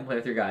quiet and play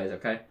with your guys,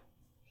 okay?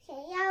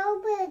 Okay, I'll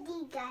put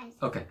these guys.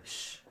 Okay.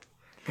 Shh.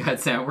 Go ahead,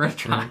 Sam. We're going to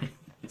try.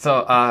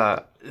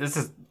 So, this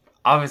is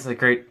obviously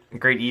great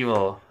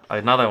evil.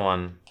 Another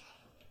one.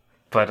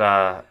 But,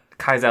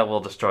 Kaizel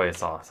will destroy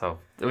us all. So,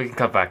 we can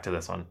cut back to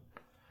this one.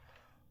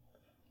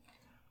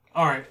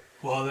 Alright,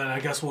 well then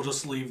I guess we'll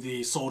just leave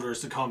the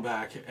soldiers to come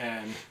back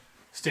and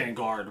stand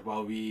guard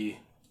while we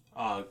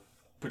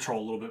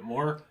patrol a little bit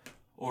more.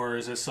 Or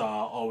is this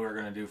all we're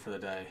going to do for the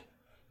day?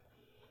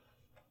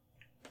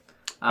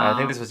 I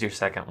think this was your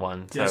second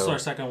one. So, Yeah, this is our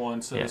second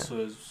one, so yeah. this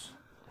was...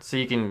 So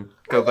you can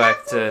go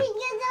back to... See?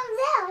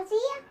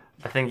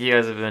 I think you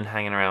guys have been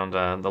hanging around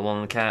the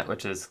Lonely Cat,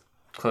 which is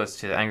close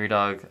to the Angry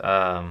Dog.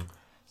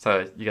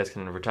 So you guys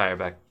can retire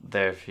back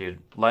there if you'd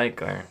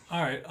like, or...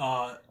 Alright,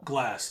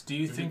 Glass, do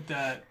you think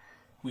that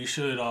we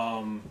should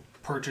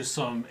purchase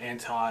some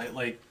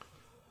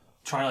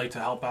try to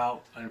help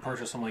out and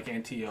purchase some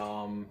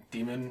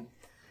anti-demon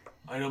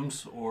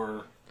items,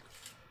 or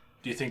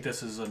do you think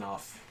this is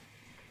enough?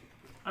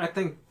 I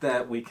think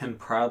that we can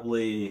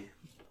probably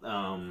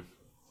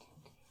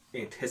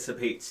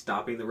anticipate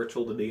stopping the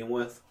ritual to begin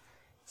with,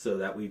 so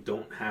that we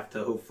don't have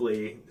to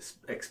hopefully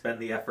expend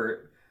the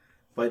effort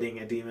fighting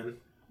a demon.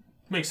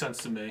 Makes sense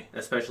to me.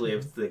 Especially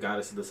if the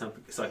goddess of the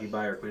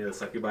succubi or queen of the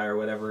succubi or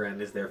whatever,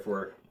 and is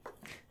therefore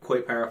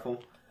quite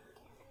powerful.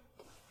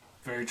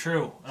 Very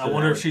true. So I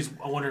wonder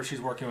if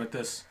she's working with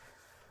this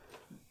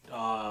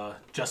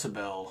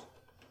Jezebel.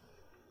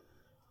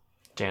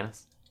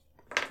 Janice?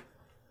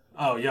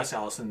 Oh yes,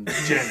 Allison.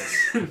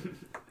 Janice.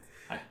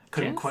 I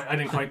didn't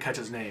quite catch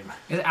his name.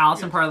 Is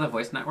Allison part of the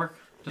voice network?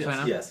 Just so I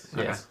know? Yes.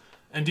 Okay. Yes.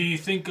 And do you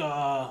think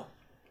that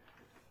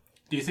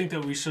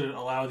we should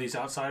allow these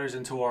outsiders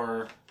into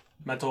our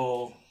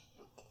mental,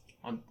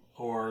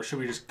 or should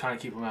we just kind of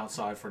keep them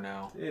outside for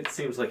now? It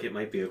seems like it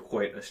might be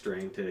quite a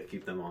strain to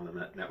keep them on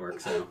the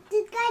network. So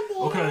This guy dance.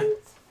 Okay.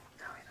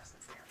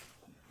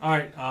 All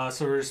right.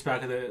 So we're just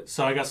back at the.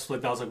 So I guess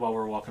that was while we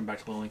were walking back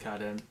to the Lonely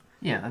Cat Inn.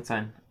 Yeah, that's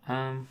fine.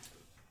 Do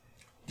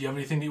you have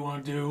anything that you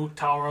want to do,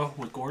 Taura,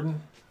 with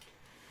Gordon,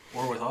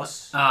 or with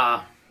us?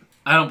 I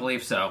don't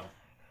believe so.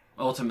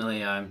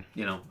 Ultimately,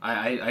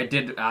 I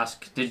did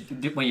ask,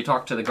 did when you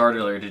talked to the guard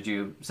earlier, did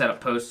you set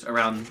up posts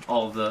around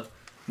all of the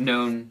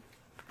known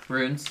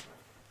runes?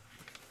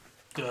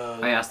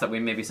 I asked that we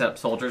maybe set up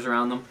soldiers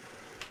around them.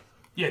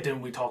 Yeah,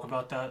 didn't we talk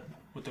about that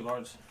with the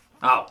guards?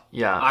 Oh,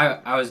 Yeah.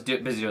 I was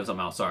busy doing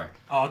something else, sorry.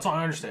 Oh, it's all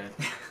I understand.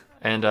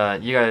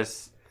 And you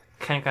guys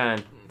can kind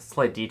of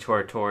slight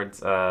detour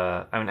towards.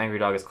 Angry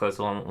Dog is close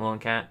to Lone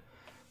Cat,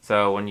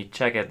 so when you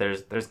check it,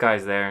 there's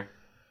guys there.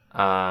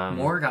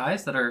 More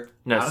guys that are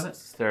out of it?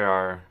 There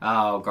are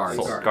Guards.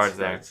 guards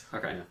there.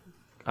 Okay.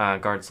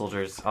 Guard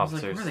soldiers, I was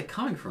like, officers, where are they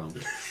coming from?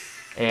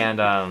 and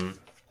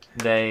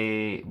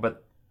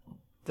but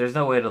there's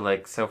no way to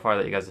like so far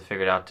that you guys have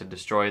figured out to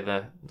destroy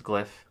the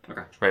glyph.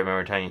 Okay. Right,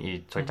 remember telling you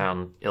took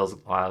down Ill's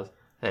Wild.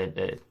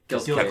 It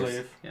Gil's Gil's Caves.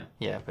 Glaive. Yeah.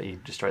 yeah, but you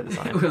destroyed the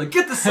sign. We're like,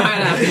 get the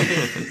sign out.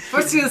 If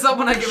I see this up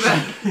when I get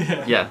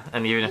back. Yeah,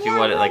 and even if you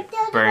let it like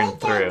burn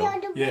through,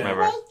 Yeah.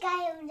 remember,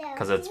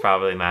 because it's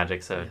probably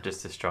magic, so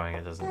just destroying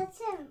it doesn't That's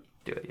him.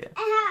 do it yet.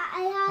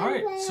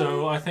 Alright,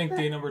 so I think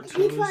day number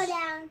 2 He fall is...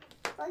 down.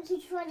 He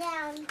fall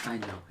down. I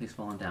know, he's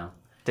falling down.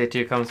 Day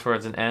 2 comes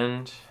towards an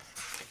end,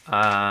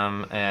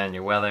 and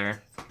your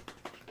weather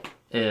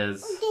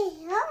is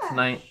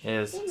tonight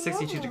is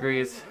 62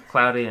 degrees,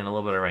 cloudy, and a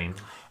little bit of rain.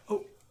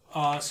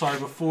 Sorry,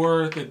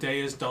 before the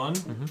day is done,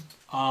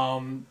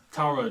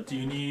 Tara, do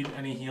you need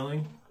any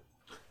healing?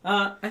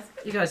 I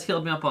thought you guys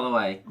healed me up all the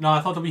way. No,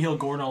 I thought that we healed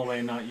Gordon all the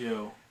way, not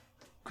you.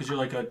 Because you're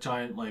like a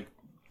giant, like,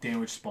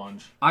 damage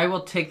sponge. I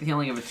will take the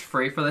healing if it's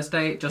free for this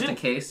day, just in Yeah.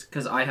 case,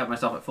 because I have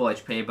myself at full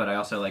HP, but I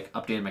also like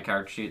updated my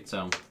character sheet,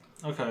 so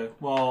Okay,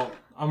 well,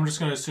 I'm just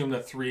going to assume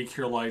that 3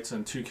 cure lights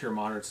and 2 cure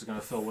moderates is going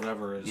to fill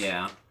whatever is...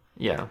 yeah.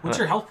 Yeah. What's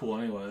your health pool,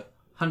 anyway?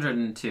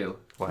 102.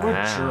 Wow. What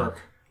a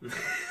jerk.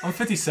 I'm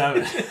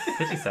 57.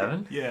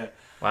 57? Yeah.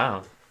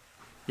 Wow.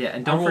 Yeah,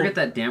 and don't I will- forget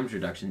that damage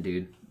reduction,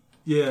 dude.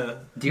 Yeah.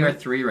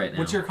 DR3 right now.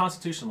 What's your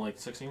constitution, like,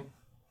 16?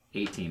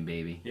 18,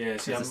 baby. Yeah,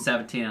 see, It's I'm... a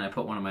 17, and I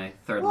put one of my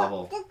third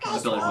level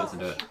ability points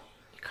into it.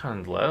 You're kind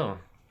of low.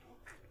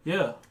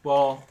 Yeah,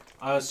 well,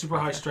 I have super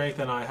high strength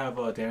and I have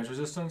damage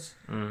resistance.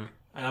 Mm.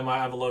 And I might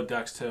have a low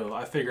dex, too.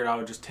 I figured I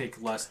would just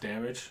take less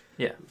damage.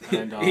 Yeah.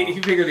 And,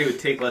 He figured he would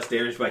take less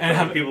damage by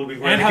killing people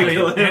before they could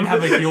kill him.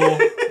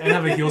 and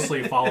have a heal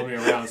sleeve follow me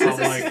around. So I'm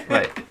like,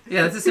 Right.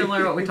 Yeah, this is similar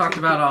to what we talked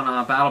about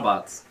on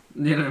BattleBots.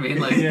 You know what I mean?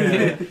 Like,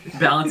 Yeah.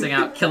 balancing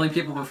out killing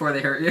people before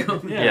they hurt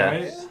you. yeah,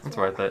 right? It's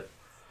worth it.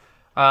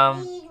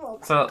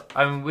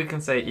 So, we can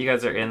say you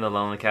guys are in the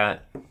Lonely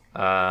Cat,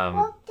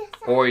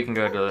 or you can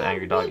go to the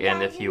Angry Dog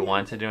Inn if you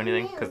want to do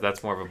anything, because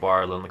that's more of a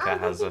bar. Lonely Cat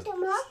has a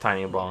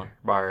tiny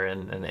bar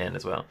and an inn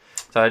as well.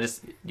 So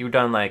you've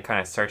done like kind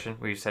of searching.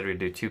 We said we'd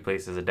do 2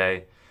 places a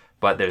day,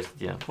 but there's,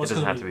 it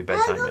doesn't have to be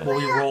bedtime yet. Well,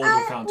 we rolled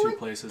and found 2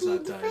 places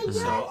that day.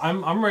 So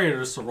I'm ready to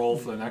just roll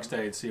for the next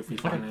day and see if we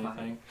find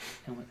anything.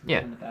 Yeah.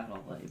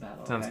 Let you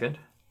battle, Sounds okay? good.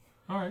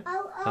 All right.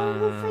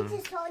 Before the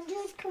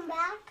soldiers come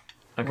back.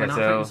 Okay, We're not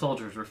so fighting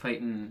soldiers. We're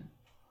fighting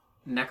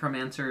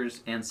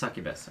necromancers and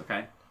succubus.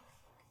 Okay,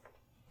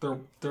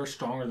 They're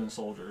stronger than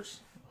soldiers.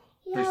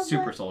 they're Yeah,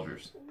 super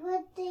soldiers.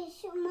 But they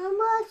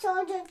remember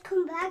soldiers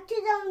come back to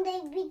them,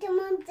 they beat them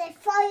up, they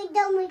fire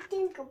them, and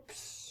think of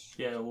psh.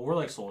 Yeah, well, we're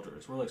like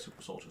soldiers. We're like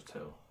super soldiers,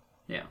 too.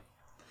 Yeah.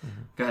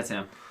 Go ahead,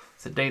 Sam.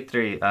 So day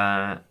 3,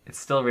 it's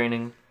still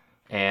raining,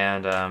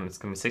 and it's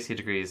gonna be 60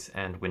 degrees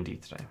and windy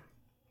today.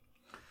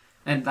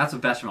 And that's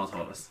what Bechamel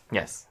told us.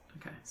 Yes.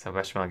 Okay. So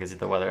Bechamel gives you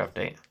the weather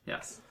update.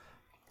 Yes.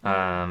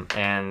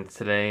 And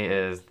today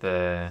is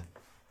the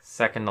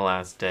second to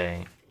last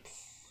day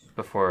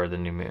before the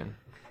new moon.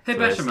 Hey, So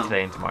there's Bechamel.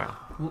 today and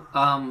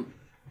tomorrow.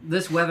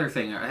 This weather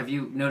thing. Have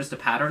you noticed a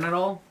pattern at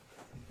all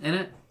in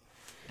it?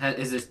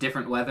 Is this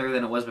different weather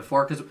than it was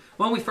before? Because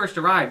when we first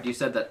arrived, you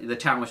said that the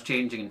town was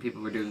changing and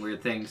people were doing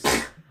weird things.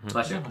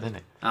 Bless you. Didn't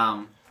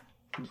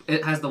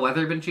it? Has the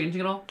weather been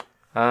changing at all?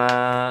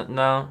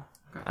 No.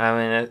 Okay. I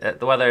mean,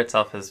 the weather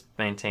itself has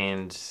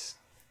maintained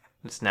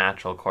its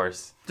natural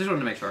course. Just wanted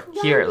to make sure.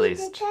 Here, at Don't be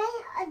least. the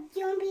guy,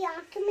 don't be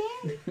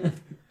Aquaman.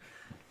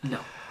 No.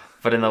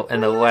 But in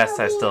the west,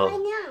 I still I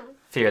know.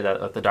 fear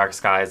that with the dark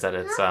skies that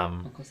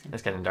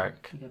it's getting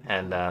dark,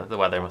 and the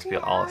weather must be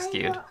all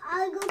skewed.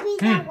 I'll go be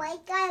that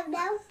white guy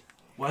now.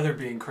 Weather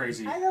being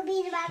crazy. I'll go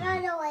be the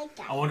white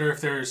guy. I wonder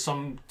if there's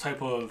some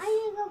type of I'm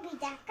gonna go be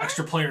that guy.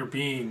 extraplanar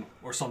being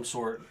or some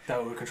sort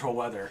that would control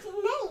weather. What's his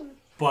name?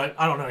 But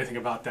I don't know anything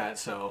about that,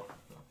 so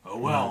oh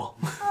well.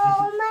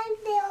 Oh, my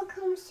they'll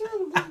come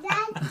soon. Be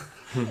that,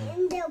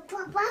 and they'll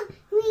pop up.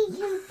 We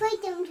can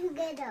fight them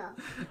together.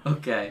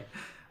 Okay.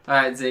 All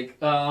right, Zeke.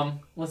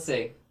 Let's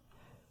see.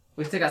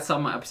 We've still got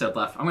some episode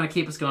left. I'm gonna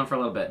keep us going for a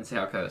little bit and see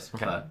how it goes.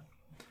 Okay. But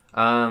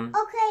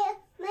Okay,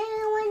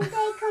 maybe when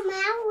they come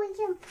out, we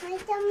can fight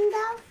them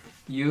though.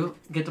 you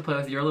get to play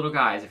with your little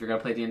guys if you're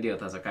gonna play D&D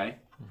with us, okay?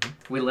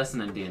 We listen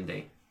in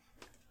D&D.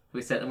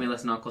 We sit and we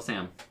listen to Uncle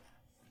Sam.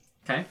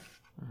 Okay?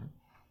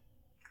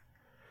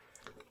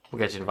 We'll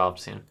get you involved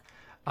soon.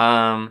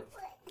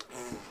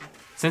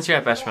 Since you're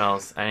at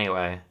Bechamel's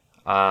anyway,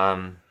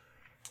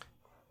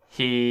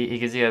 he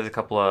gives you guys a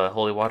couple of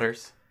holy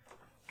waters,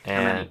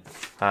 and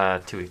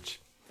 2 each.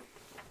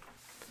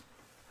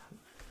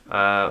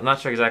 I'm not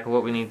sure exactly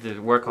what we need to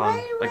work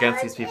on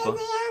against these people.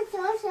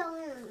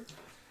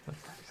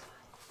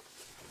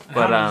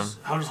 But,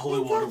 how does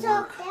holy water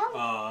work,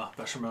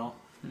 Bechamel?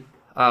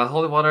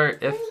 Holy water,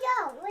 if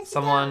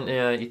someone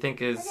you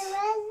think is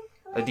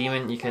a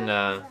demon, you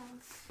can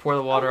pour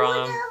the water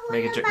on them,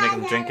 make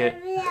them drink it.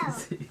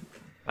 it.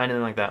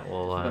 Anything like that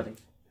will. Buddy.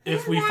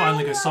 If we find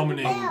like a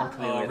summoning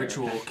later.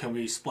 ritual, can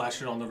we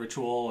splash it on the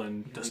ritual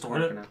and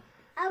distort it?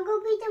 I'll go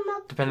beat them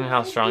up. Depending on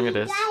how strong it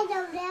is.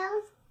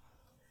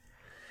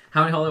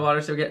 How many holy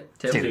waters do we get?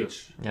 Two.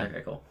 Each. Yeah.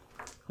 Okay, cool.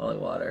 Holy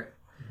water.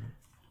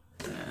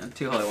 And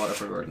 2 holy water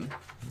for Gordon.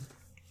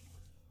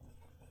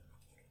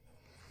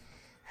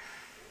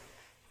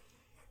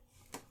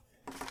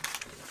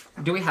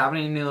 Do we have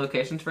any new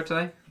locations for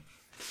today?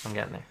 I'm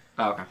getting there.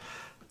 Oh, okay.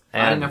 I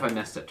And, didn't know if I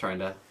missed it trying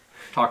to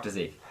talk to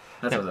Zeke.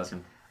 That's what I was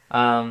asking.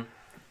 And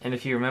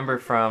if you remember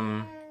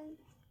from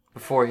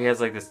before, he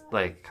has like this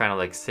like kind of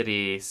like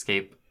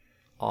cityscape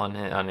on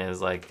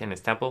his like in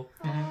his temple,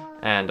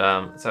 and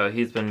so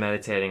he's been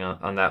meditating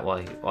on that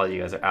while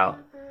you guys are out,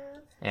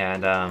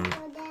 and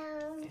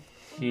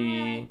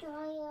he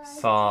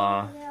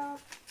saw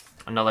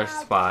another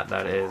spot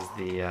that is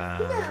the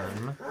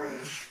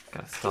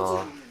gotta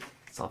stall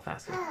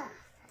faster.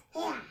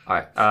 All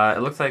right,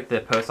 it looks like the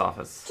post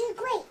office.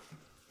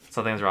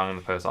 Something's wrong in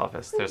the post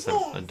office. There's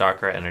a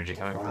darker energy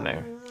coming from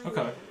there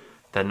Okay.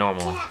 than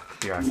normal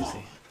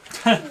bureaucracy.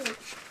 That's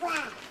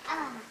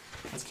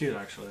cute,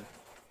 actually.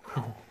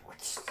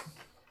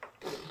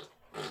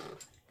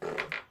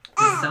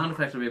 The sound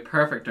effects would be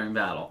perfect during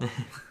battle.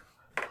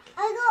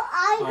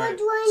 Alright,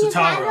 so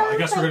Tyra, I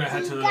guess we're gonna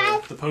head to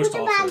the post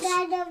office.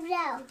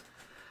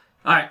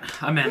 Alright,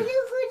 I'm in. Who's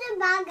the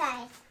bad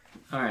guy?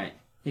 Alright.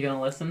 You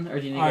gonna listen, or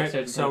do you need to go Alright,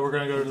 upstairs? so we're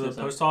gonna go to the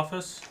post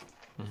office.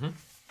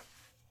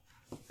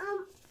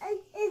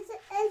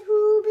 Is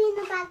who being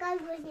the bad guy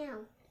right now?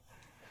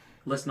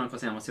 Listen, Uncle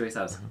Sam. Let's see what he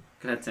says.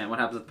 Go ahead, Sam. What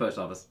happens at the post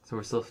office? So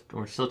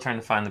we're still trying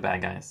to find the bad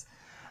guys.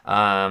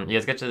 You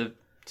guys get to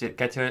it.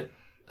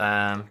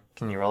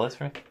 Can you roll this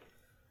for me?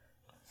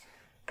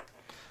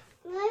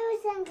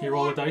 Can you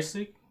roll a dice,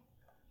 Zeke?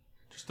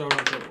 Just throw it on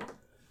the table.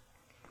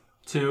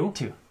 2.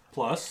 2.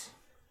 Plus.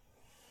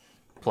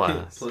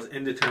 Plus.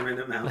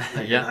 indeterminate amount.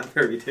 Like Yeah. Not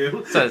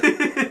 32. So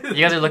you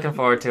guys are looking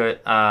forward to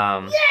it.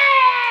 Yay!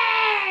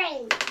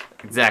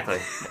 Exactly.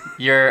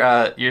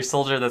 Your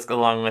soldier that's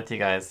along with you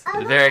guys.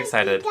 Very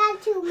excited.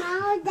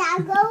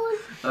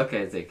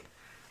 Okay, Zeke.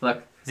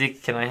 Look.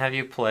 Zeke, can I have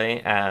you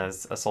play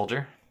as a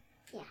soldier?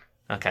 Yeah.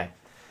 Okay.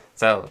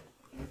 So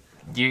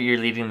you're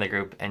leading the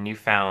group, and you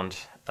found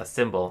a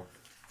symbol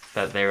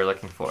that they were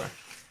looking for,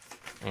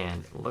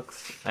 and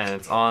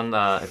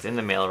it's in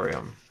the mail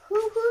room. Who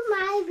am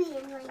I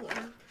being right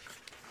now?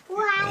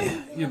 Who am I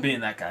being? You're being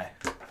that guy.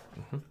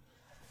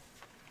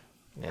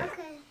 Yeah.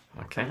 Okay.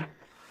 Okay.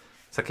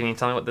 So can you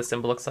tell me what this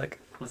symbol looks like?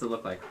 What's it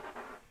look like?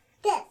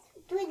 This.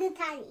 Really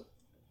tiny.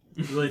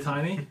 Really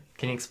tiny?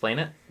 Can you explain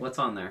it? What's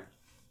on there?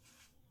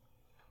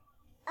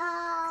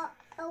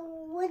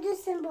 What's the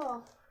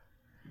symbol?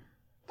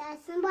 That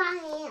symbol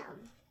I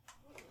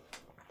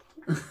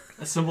am.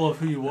 A symbol of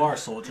who you are,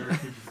 soldier.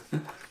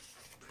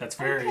 That's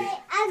very I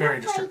don't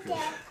fight descriptive.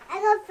 there. I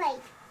don't fight.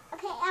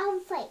 Okay, I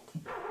don't fight.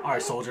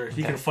 Alright, soldier,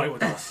 he can fight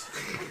with us.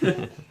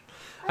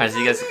 Alright, so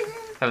you guys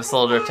have a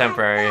soldier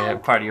temporary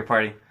part of your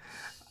party.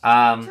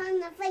 I'm trying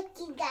to fight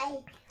you guys.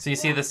 So you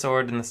see the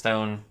sword and the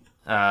stone,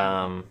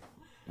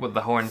 with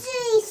the horns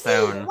See,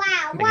 stone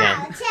wow,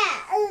 again.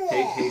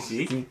 Hey,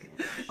 Zeke.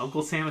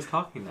 Uncle Sam is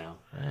talking now.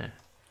 Yeah.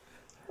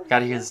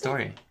 Gotta hear the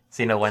story,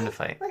 so you know when to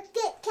fight. Let's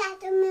get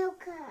Captain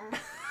Milka.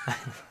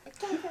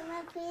 Captain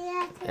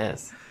Milka.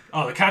 Yes.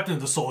 Oh, the captain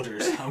of the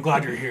soldiers. I'm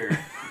glad you're here.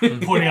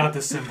 Pointing out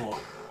this symbol.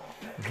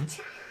 Okay.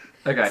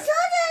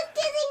 Soldier's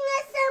getting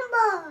the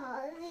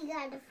symbol. We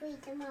gotta free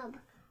them up.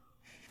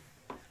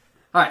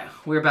 Alright,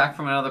 we're back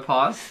from another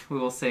pause. We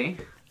will see.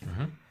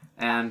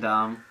 And,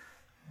 I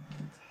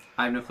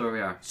have no clue where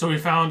we are. So we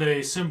found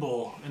a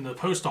symbol in the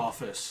post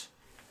office,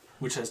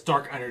 which has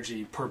dark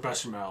energy per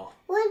Bechamel.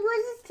 What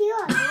was it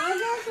here? What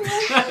is it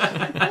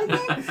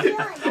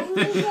here? I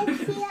need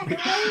it here.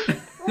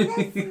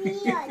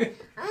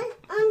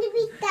 I'm gonna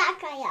beat that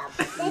guy up.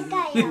 That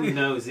guy up.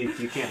 No, Zeke,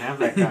 you can't have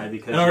that guy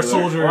because And our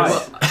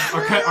soldiers,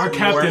 our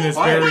captain is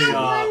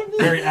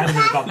very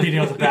adamant about beating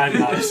up the bad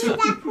guys.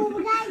 That cool guy,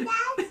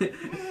 Dad?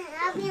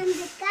 I'll be on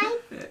this guy.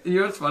 You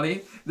know what's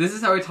funny? This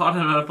is how we taught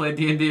him how to play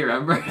D&D,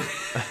 remember?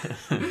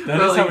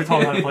 That is how we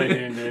taught him how to play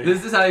D&D.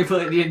 This is how you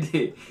play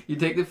D&D. You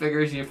take the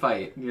figures and you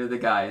fight. You're the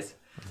guys.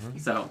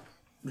 So,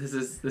 this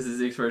is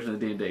Zeke's version of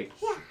D&D.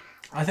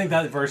 I think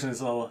that version is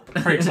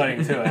pretty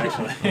exciting too,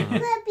 actually.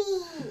 Puppy.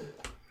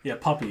 Yeah,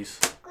 puppies.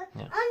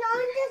 I'm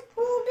just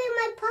moving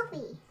my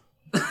puppy.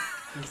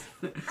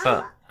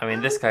 So I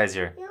mean, this guy's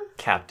your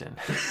captain.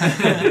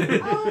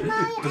 Oh,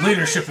 my The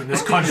leadership in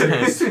this country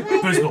is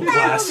abysmal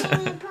class.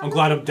 I'm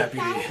glad I'm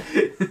deputy.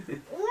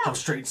 Help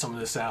straighten some of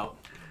this out.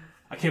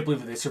 I can't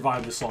believe that they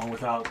survived this long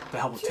without the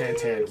help of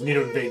Tantan. We need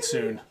to invade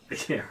soon.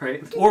 Yeah,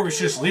 right? Or we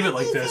should just leave it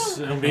like this.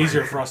 It'll be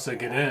easier for us to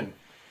get in.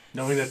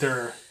 Knowing that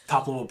they're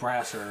top level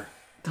brass or...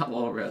 Top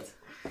level reds.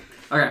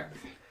 Okay.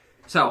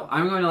 So,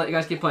 I'm going to let you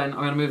guys keep playing. I'm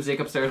going to move Zeke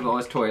upstairs with all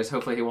his toys.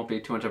 Hopefully he won't be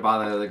too much of a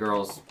bother to the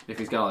girls if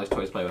he's got all his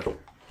toys to play with.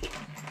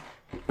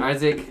 Alright,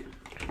 Zeke.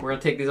 We're going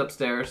to take these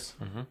upstairs.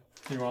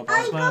 You want to I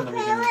pause, man? go Then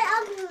we play can...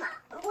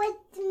 with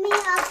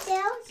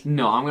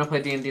No, I'm gonna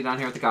play D&D down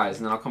here with the guys,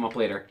 and then I'll come up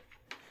later.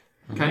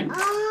 Okay? I want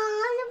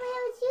to play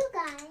with you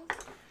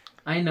guys.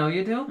 I know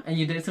you do, and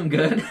you did some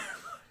good.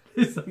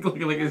 He's like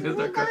looking like he's I'm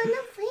gonna going start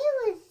to play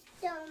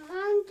with them.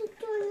 I'm just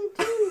going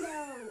to team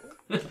them.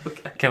 crying.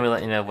 Okay. Can we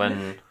let you know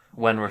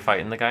when we're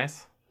fighting the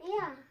guys?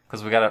 Yeah.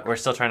 Because we're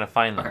still trying to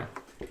find them. Okay.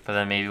 But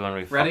then maybe when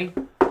we Ready?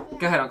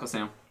 Go ahead, Uncle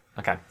Sam.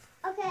 Okay.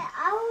 Okay,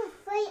 I'll go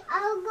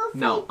fight.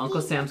 No, Uncle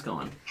these. Sam's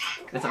going.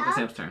 It's Uncle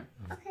Sam's turn.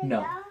 Okay,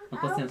 No, I'll-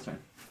 Uncle I'll- Sam's turn.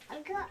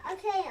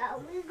 Okay,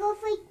 we'll go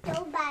fight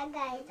those bad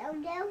guys. Those are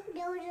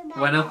bad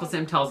When guys. Uncle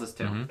Sam tells us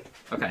to. Mhm.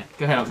 Okay,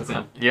 go ahead, Uncle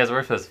Sam. You guys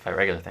were supposed to fight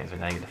regular things, but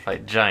now you get to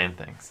fight giant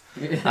things.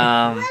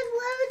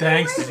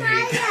 Thanks, Where's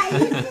my Zeke. guy?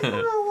 You took him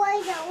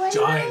away, though. Where's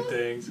Giant my-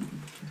 things.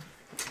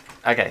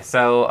 Okay,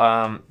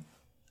 so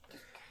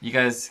you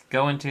guys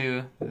go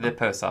into the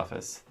post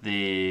office.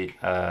 The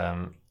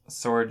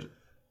sword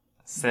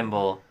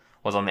symbol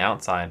was on the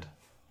outside,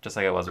 just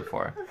like it was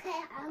before. Okay,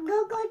 I'll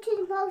go to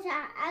the post.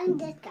 I'm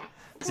this guy.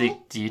 So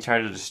do you try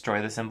to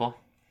destroy the symbol?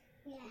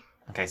 Yeah.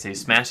 Okay, so you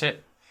smash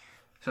it.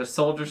 So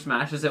Soldier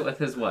smashes it with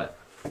his what?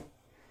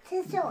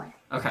 The sword.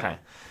 Okay. Okay,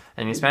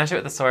 and you smash it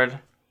with the sword,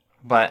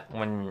 but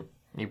when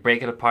you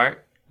break it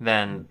apart,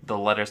 then the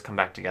letters come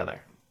back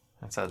together,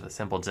 and so the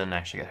symbol didn't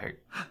actually get hurt.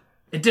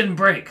 It didn't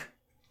break.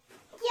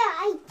 Yeah,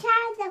 I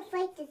tried to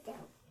fight the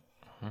symbol.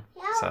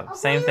 Yeah, So okay,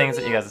 same things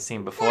that you guys have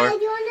seen before. Dad,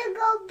 you want to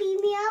go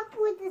beat me up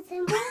with the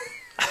symbol?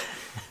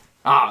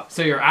 Ah,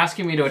 so you're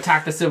asking me to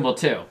attack the symbol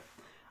too.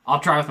 I'll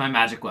try with my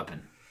magic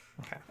weapon.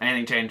 Okay.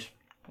 Anything change?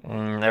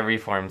 That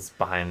reforms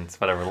behind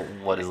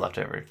what is left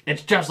over.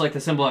 It's just like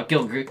the symbol at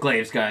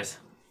Gilglaves, guys.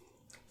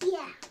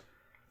 Yeah.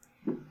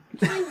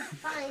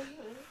 Fine.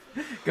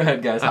 Go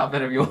ahead, guys. Hop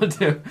in if you want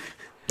to.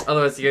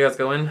 Otherwise, you guys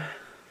go in.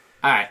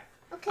 All right.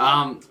 Okay.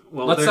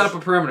 Well, Let's set there's- up a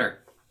perimeter.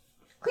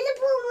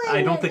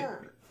 I don't think-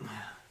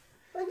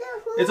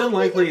 It's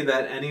unlikely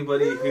that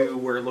anybody who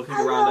we're looking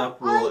to round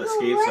up will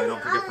escape, so I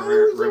don't think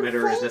a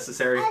perimeter is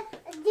necessary.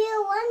 Do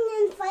you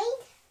want to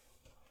fight?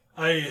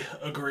 I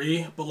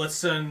agree, but let's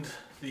send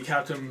the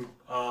captain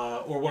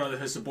or one of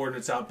his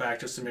subordinates out back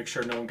just to make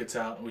sure no one gets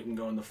out and we can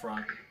go in the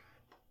front.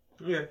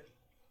 Okay.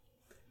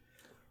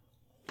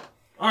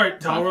 All right,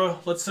 Talra,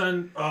 let's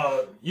send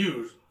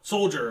you,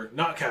 soldier,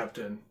 not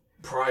captain,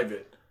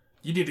 private.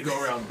 You need to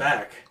go around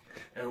back,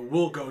 and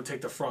we'll go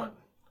take the front.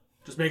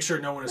 Just make sure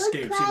no one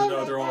escapes, even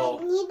though they're all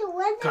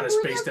kind of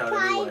spaced out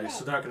anyway,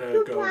 so they're not going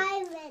to go.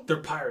 Private. They're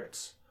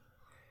pirates.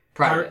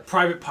 Private.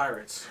 Private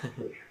pirates.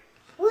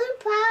 We're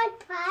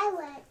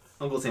private.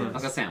 Uncle Sam.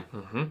 Uncle Sam.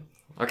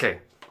 Okay,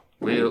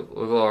 we'll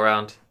go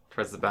around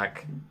towards the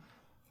back,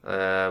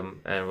 and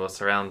we'll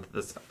surround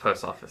this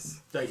post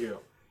office. Thank you.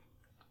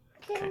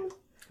 Okay.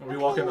 And we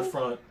walk in the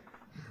front,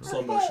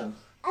 slow motion.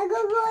 I'll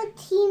go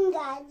team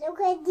guys.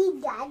 Okay,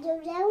 these guys are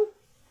down.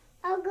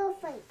 I'll go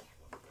fight.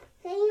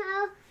 Okay,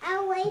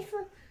 I'll wait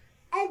for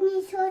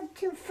any sword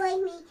to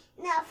fight me.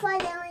 Not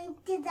fight only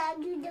because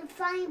I'll do the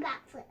flying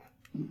backflip.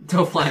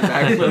 Don't fly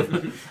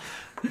backflip.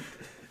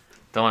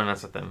 Don't want to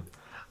mess with them.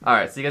 All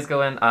right, so you guys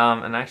go in,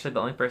 and actually the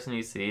only person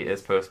you see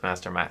is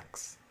Postmaster Matt.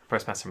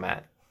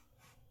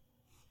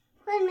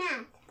 What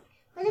math?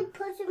 What a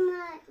person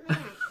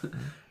math?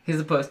 He's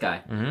the post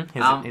guy.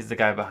 He's the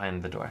guy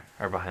behind the door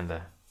or behind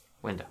the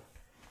window,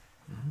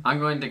 I'm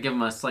going to give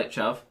him a slight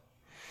shove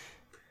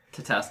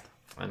to test.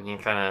 and he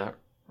kind of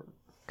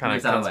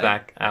Moves out of comes the way.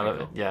 back out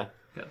Okay, of it. Yeah.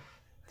 They're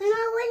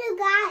not with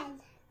the guys.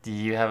 Do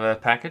you have a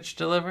package to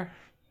deliver?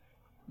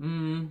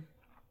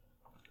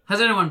 Has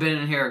anyone been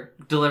in here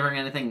delivering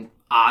anything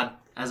odd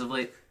as of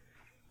late?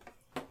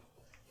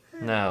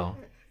 No.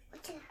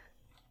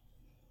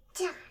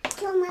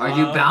 Are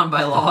you bound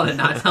by law to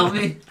not tell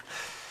me?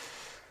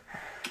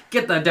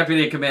 Get the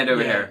deputy in command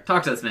over Yeah. here.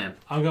 Talk to this man.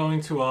 I'm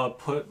going to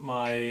put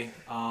my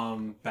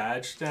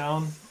badge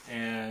down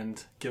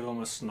and give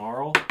him a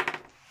snarl.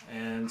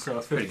 And so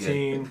pretty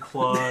 15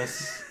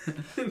 plus,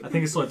 I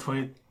think it's like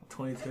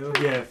 22.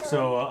 Yeah,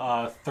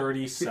 so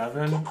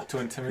 37 to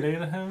intimidate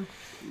him.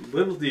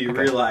 Little do you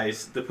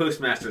realize the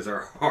postmasters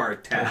are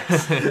hard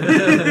tasks.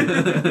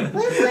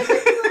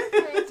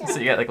 So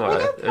you got like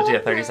what? Did you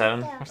get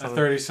 37 or A something?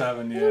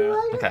 37,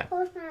 yeah. Okay.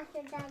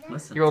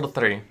 Listen. You rolled a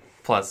 3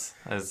 plus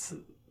as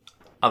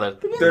other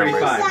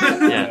 35.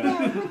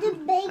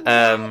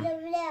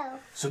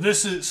 So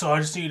I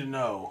just need to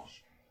know,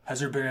 has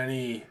there been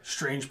any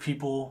strange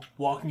people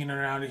walking in and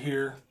out of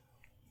here?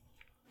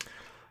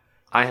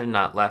 I have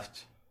not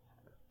left,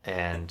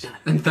 and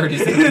In 30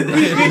 seconds.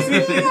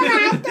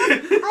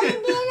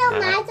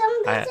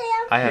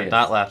 I have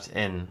not left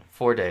in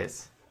 4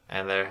 days,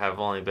 and there have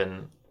only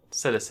been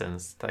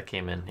citizens that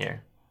came in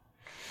here.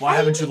 Why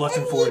haven't you left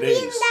in 4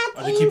 days?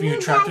 Are they keeping you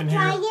trapped in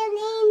here?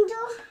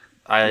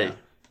 I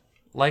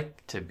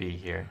like to be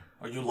here.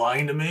 Are you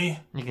lying to me?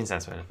 You can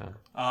sense motive him.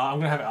 I'm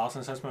going to have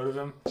Allison sense motive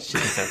him. She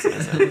can sense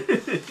motive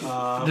him.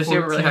 Does she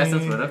have a really high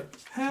sense 14. motive?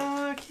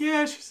 Heck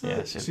yeah,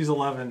 she's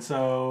 11,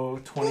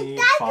 so 25.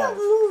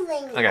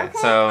 Okay,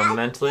 so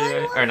mentally,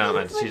 or not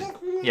mentally,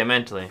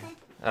 mentally.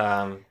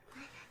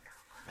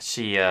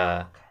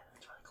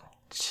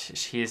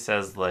 She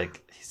says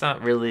like, he He's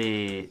not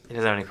really. He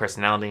doesn't have any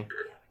personality.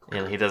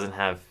 He doesn't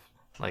have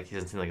he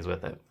doesn't seem like he's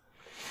with it.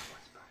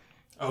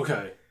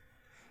 Okay.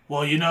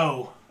 Well,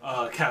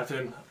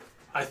 Captain,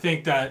 I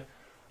think that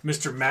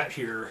Mr. Matt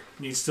here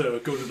needs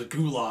to go to the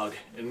gulag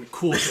and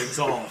cool things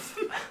off.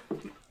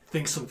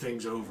 Think some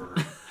things over.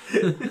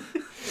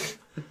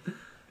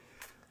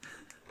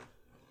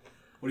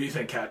 What do you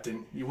think,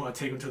 Captain? You want to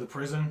take him to the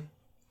prison?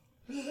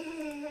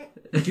 You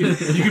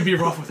can be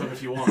rough with him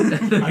if you want.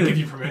 I give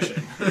you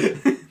permission.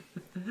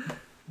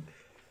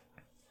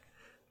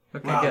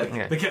 Okay, Wow,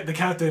 good. the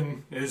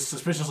captain is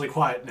suspiciously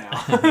quiet now.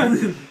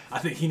 I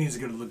think he needs to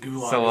go to the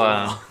gulag So, as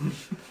well.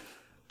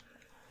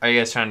 are you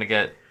guys trying to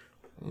grab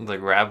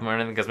him or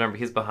anything? Because remember,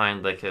 he's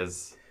behind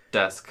his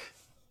desk.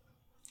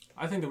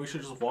 I think that we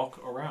should just walk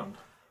around.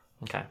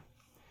 Okay.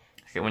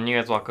 When you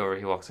guys walk over,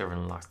 he walks over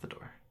and locks the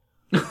door.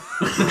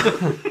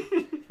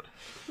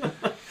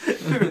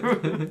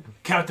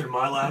 Captain, am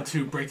I allowed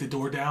to break the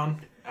door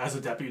down as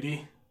a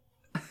deputy?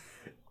 Who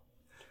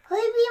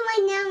would be my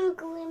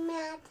uncle,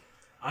 Matt?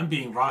 I'm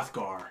being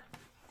Rothgar,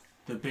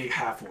 the big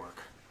half-orc.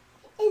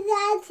 Is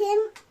that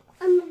him?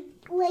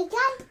 White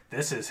guy?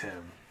 This is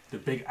him, the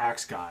big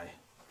axe guy.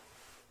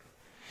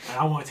 And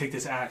I want to take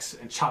this axe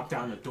and chop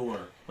down the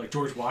door, like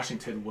George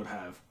Washington would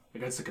have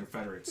against the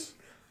Confederates.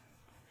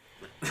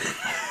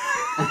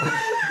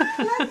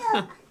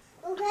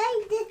 Okay,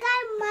 this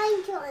guy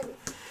my turn.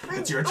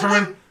 It's your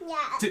turn? Yeah.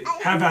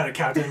 Have at it,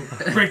 Captain.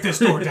 Break this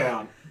door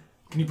down.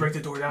 Can you break the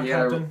door down,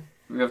 Yeah, Captain?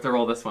 we have to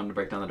roll this one to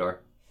break down the door.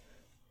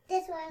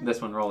 This one.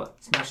 This one, roll it.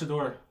 Smash the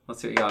door. Let's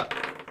see what you got.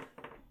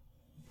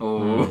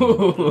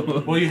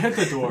 Oh. Well, you hit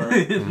the door,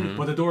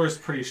 but the door is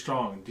pretty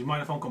strong. Do you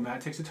mind if Uncle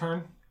Matt takes a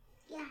turn?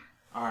 Yeah.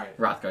 All right.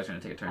 Rothgar's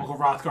gonna take a turn. Uncle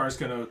Rothgar is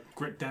going to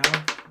grit down.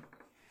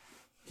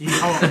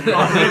 Alright.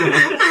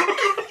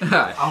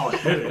 I'll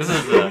hit it. This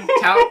is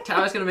the.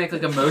 Tau's gonna make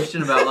a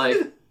motion about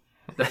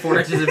the 4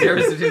 inches of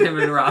difference between him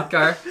and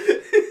Rothgar.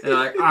 And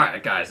I'm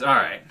alright guys,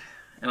 alright.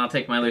 And I'll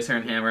take my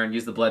Lucerne hammer and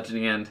use the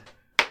bludgeoning end.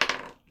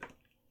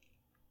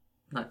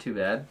 Not too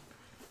bad.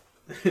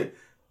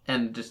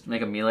 And just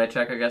make a melee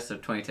check, I guess,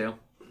 of 22.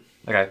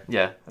 Okay,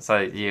 yeah. So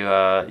you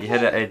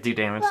hit it, do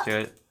damage to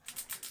it.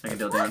 I can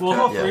deal damage Well, to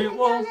it. hopefully, Yeah.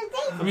 well,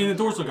 I mean, the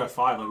door's still got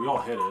 5. We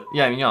all hit it.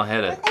 Yeah, I mean, y'all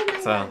hit it.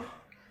 So,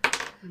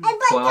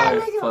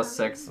 12 plus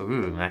 6.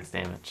 ooh, max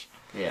damage.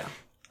 Yeah.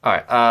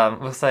 Alright,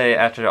 we'll say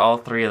after all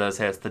 3 of those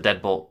hits, the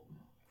deadbolt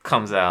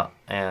comes out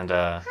and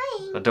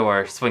the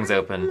door swings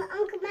open.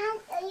 Uncle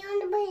Matt, are you on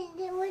the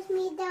bed with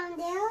me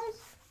downstairs?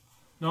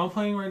 No, I'm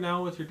playing right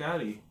now with your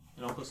daddy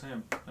and Uncle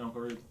Sam and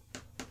Uncle Reed.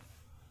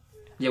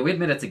 Yeah, we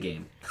admit it's a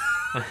game.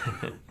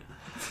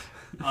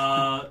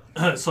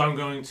 So I'm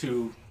going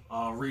to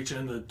reach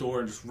in the door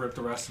and just rip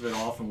the rest of it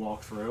off and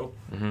walk through.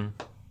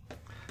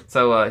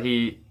 So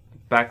he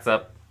backs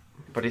up,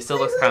 but he still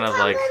looks kind of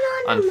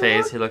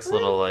unfazed. He looks a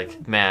little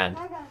mad,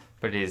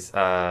 but he's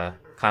kind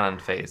of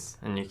unfazed.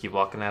 And you keep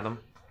walking at him?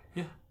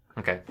 Yeah.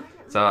 Okay.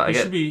 So He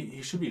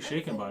should be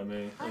shaken by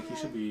me. He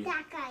should be.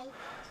 That guy.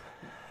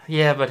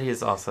 Yeah, but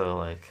he's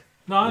also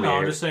No, I know. I'm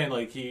weird. just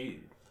saying,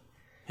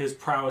 his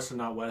prowess to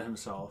not wet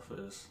himself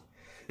is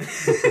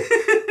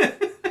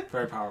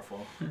very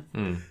powerful.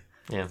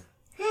 Yeah.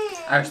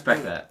 I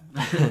respect that.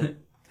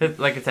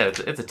 Like I said,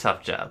 it's a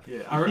tough job.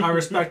 Yeah, I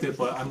respect it,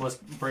 but I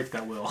must break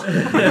that will.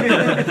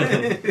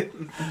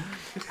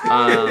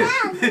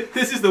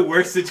 This is the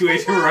worst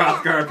situation for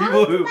Rothgar.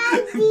 People who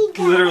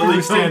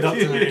literally stand up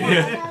to me.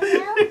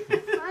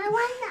 I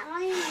want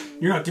that.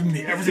 You're not giving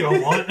me everything I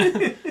want.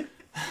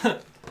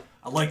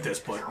 I like this,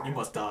 but you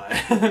must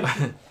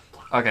die.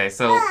 Okay,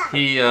 so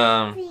he,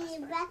 I'd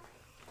Feedback.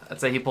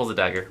 say he pulls a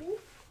dagger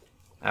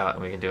out,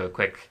 and we can do a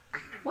quick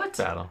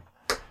battle.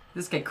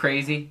 This get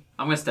crazy.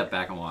 I'm gonna step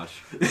back and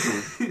watch.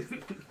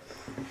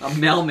 A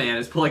mailman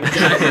is pulling a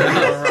dagger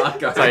out of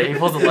Rothgar. Sorry, he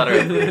pulls a letter.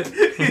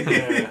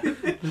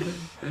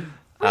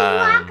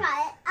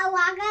 A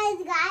Waka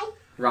is guy.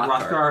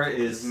 Rothgar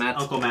is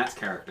Matt's Uncle Matt's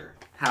character.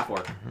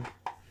 half-orc.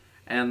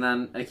 And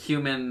then a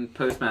human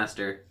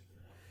postmaster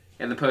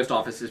in the post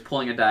office is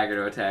pulling a dagger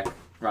to attack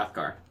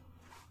Rothgar.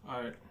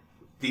 Alright.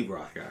 The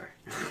Rothgar.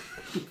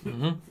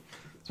 So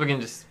we can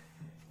just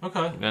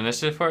Okay.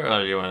 initiative for it,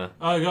 or do you want to?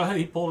 Go ahead.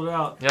 He pulled it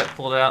out. Yep,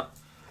 pulled it out.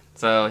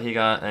 So he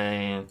got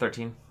a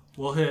 13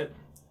 We'll hit.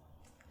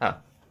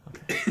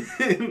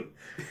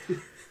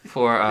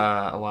 for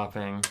a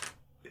whopping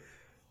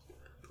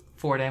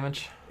 4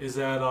 damage. Is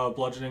that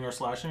bludgeoning or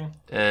slashing?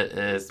 It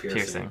is Piercing.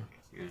 piercing.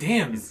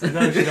 Damn. That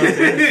actually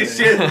does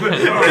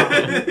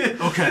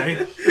damage.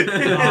 Okay.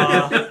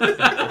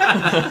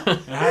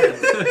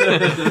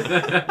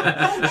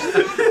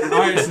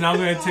 Alright, so now I'm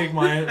going to take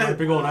my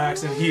big old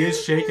axe, and he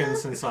is shaken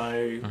since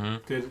I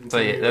did. So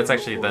yeah, that's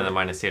actually before. then a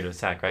 -2 to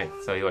attack, right?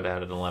 So he would have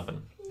had an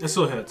 11. It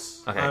still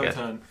hits. Okay, I have good. a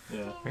 10. Yeah.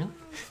 Really?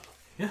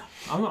 Yeah.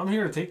 I'm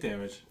here to take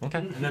damage Okay.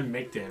 and then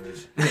make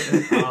damage.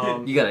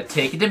 You gotta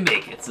take it to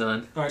make it,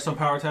 son. Alright, so I'm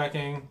power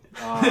attacking.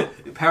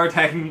 Power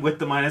attacking with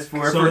the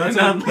 -4 So for that's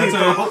a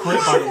non-lethal. crit,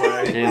 by the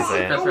way. You didn't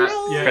say it. Crit threat?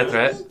 Yeah. Crit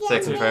threat? So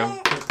confirm.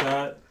 Hit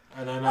that.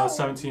 And then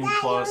 17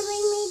 plus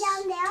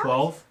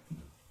 12.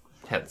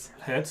 Hits.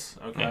 Hits.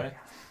 Okay.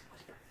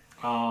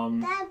 Dad, but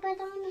I'm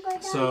gonna go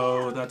down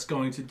So there. that's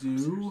going to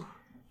do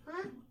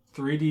Huh?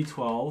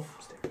 3d12.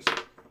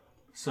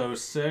 So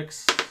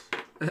 6,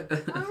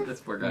 This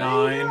poor guy.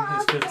 9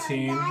 is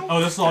 15.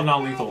 Oh, this is all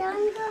non-lethal. No,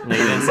 you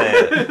didn't say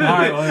it. All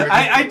right, well,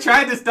 I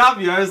tried to stop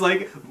you. I was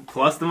like,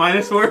 plus the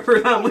 -4 for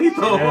not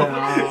lethal.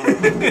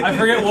 I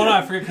forget. Well, no,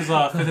 I forget because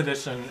 5th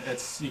edition,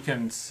 you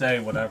can say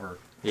whatever.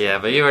 Yeah,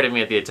 but you already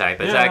made the attack.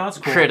 The Yeah, attack that's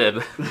cool.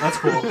 critted. That's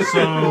cool.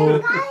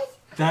 So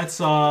that's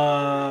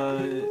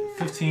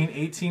 15,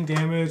 18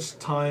 damage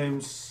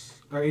times,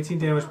 or 18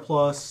 damage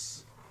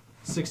plus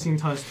 16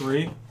 times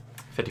 3,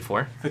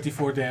 54.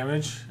 54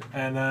 damage,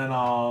 and then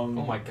Oh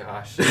my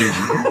gosh.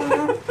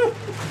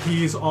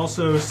 he's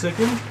also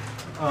sickened.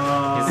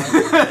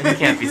 He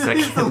can't be A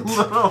second.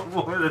 little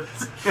more than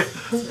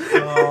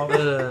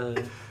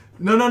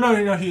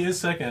No, he is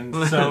second.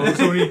 So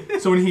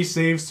when he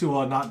saves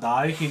to not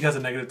die, he has a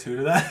 -2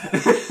 to that.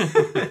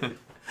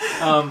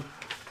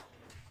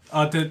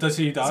 Does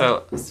he die?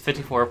 So it's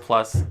 54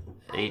 plus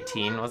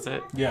 18, was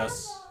it?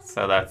 Yes.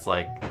 So that's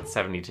like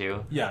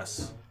 72.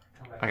 Yes.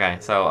 Okay,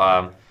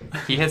 so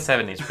he hits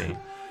 7 HP.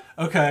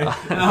 Okay.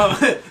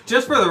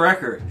 Just for the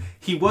record,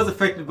 he was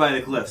affected by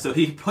the glyph, so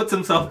he puts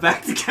himself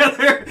back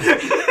together.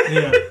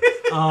 Yeah.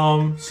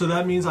 So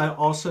that means I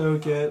also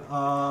get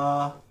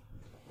Oh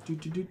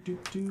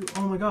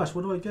my gosh,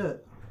 what do I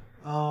get?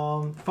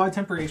 5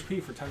 temporary HP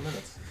for 10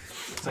 minutes.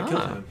 So I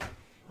killed him.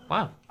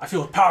 Wow. I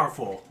feel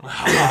powerful.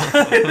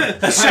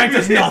 That shank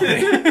does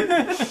nothing.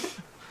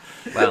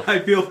 Well, I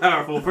feel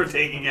powerful for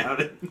taking out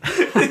it.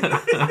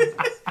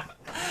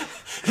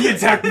 He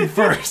attacked me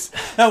first.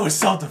 That was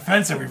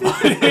self-defense,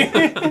 everybody.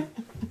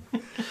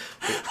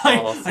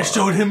 I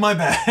showed him my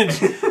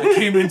badge. I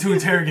came in to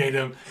interrogate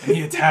him, and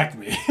he attacked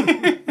me.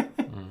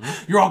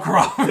 You're all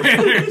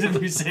corroborators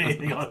if you say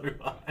anything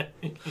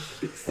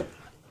otherwise.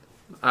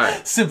 all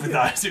right.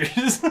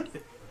 Sympathizers.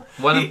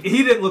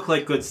 He didn't look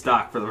like good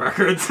stock for the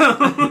record, so.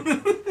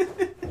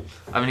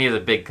 I mean, he's a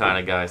big kind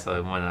of guy, so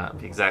it might not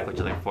be exactly what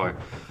you're looking for.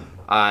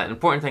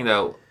 Important thing,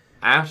 though,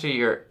 after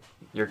your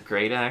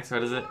great axe,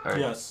 what is it?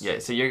 Yes. Yeah,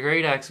 so your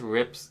great axe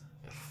rips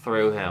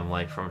through him,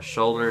 like, from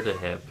shoulder to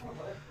hip.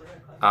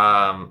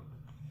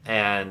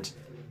 And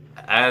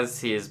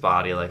as his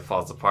body, like,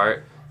 falls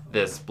apart,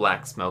 this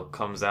black smoke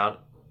comes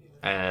out,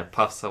 and it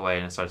puffs away,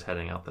 and it starts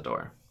heading out the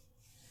door.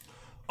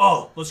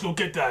 Oh, let's go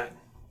get that.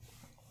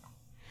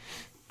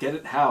 Get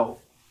it how?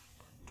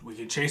 We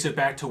can chase it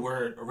back to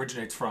where it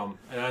originates from.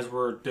 And as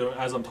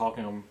I'm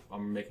talking,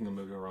 I'm making a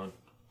moving run.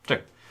 Sure.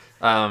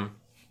 So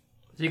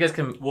you guys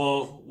can...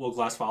 Will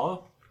Glass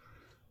follow?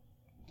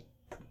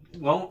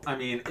 Well, I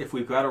mean, if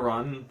we've got to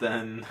run,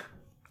 then.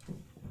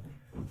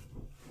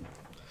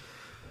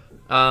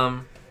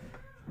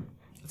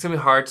 It's gonna be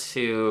hard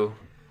to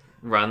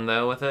run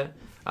though with it.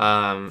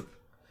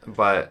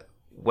 But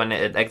when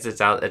it exits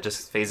out, it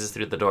just phases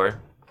through the door.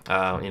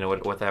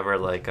 Whatever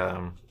like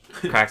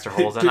cracks or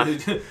holes in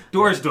it.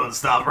 Doors don't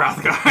stop,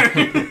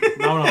 Rothgar.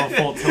 Now I'm on a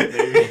full tilt,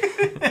 baby.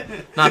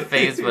 Not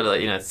phased, but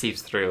it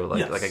seeps through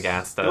like a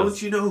gas does.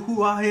 Don't you know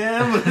who I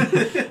am?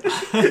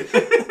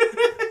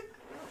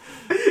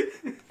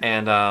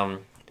 And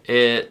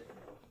it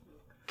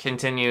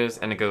continues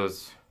and it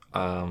goes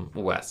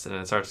west, and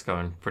it starts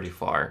going pretty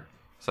far.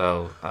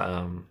 So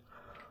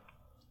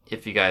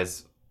if you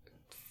guys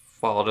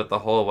followed it the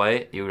whole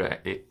way,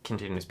 it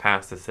continues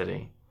past the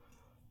city,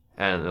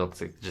 and it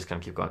looks like it's just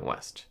gonna keep going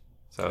west.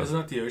 So Isn't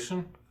that the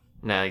ocean?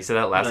 no, you said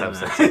that last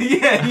episode.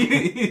 Yeah,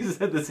 you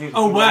said the same.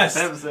 Oh, thing west.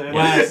 last episode.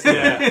 West,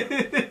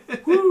 yeah.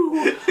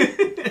 Woo.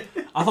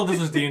 I thought this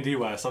was D&D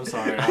West. I'm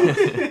sorry.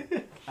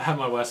 I had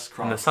my West In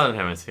the crossed. southern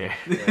hemisphere.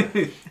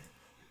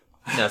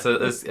 No, so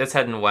it's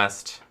heading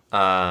west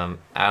out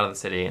of the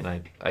city, and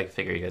I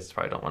figure you guys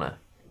probably don't want to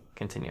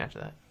continue after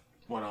that.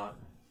 Why not?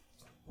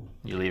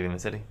 You leaving the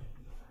city?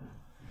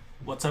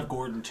 Let's have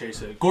Gordon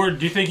chase it. Gordon,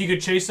 do you think you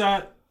could chase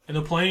that in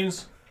the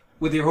plains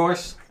With your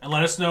horse? and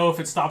let us know if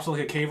it stops at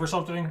like a cave or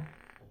something?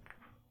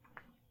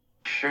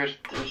 Sure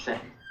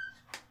thing.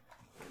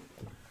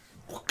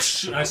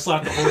 And I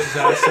slapped the horse's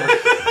ass.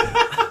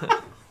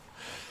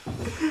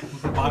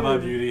 Bye,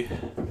 beauty.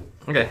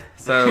 Okay,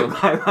 so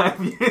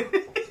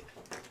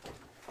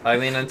I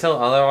mean, until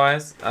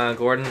otherwise,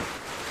 Gordon,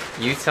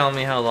 you tell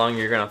me how long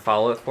you're gonna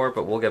follow it for,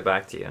 but we'll get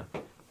back to you.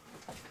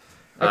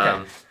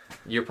 Okay.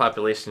 Your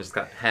population just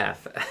got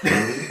half.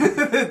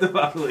 The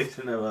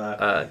population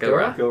of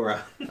Gora.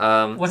 Gora.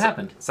 What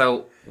happened?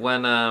 So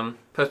when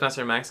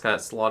Postmaster Max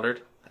got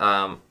slaughtered,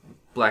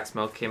 black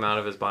smoke came out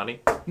of his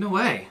body, No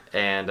way.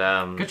 and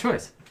Good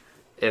choice.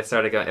 it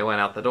started going. It went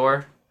out the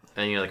door,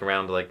 and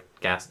around like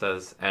gas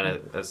does, and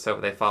so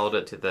they followed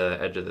it to the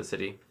edge of the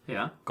city,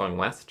 Yeah. going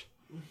west,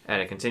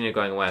 and it continued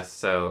going west.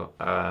 So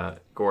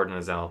Gordon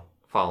is now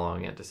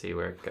following it to see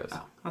where it goes.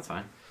 Oh, that's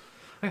fine.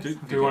 Do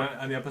we want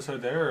to end the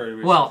episode there, or do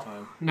we Well,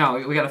 time? no,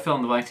 we got to fill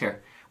in the blanks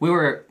here. We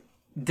were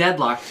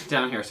deadlocked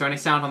down here, so any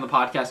sound on the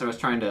podcast I was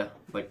trying to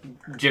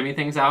jimmy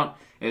things out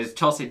is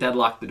Chelsea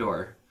deadlocked the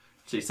door.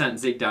 She sent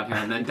Zeke down here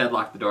and then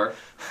deadlocked the door.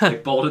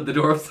 Bolted the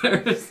door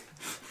upstairs.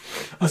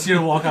 I was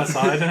gonna walk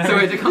outside. And So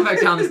we had to come back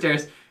down the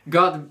stairs,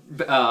 go out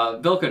the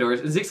Vilco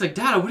doors, and Zeke's like,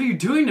 Dad, what are you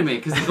doing to me?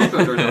 Because the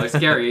Vilco doors are like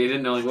scary. He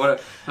didn't know like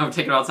what I'm gonna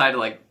take him outside to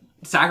like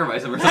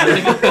sacrifice him or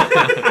something.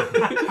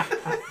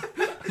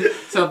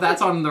 So if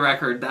that's on the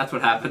record, that's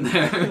what happened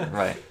there.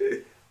 Right.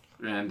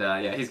 And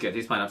yeah, he's good.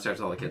 He's playing upstairs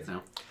with all the kids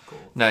now.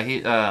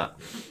 No,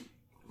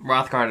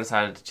 Rothgar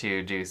decided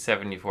to do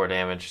 74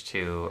 damage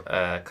to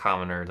a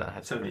commoner that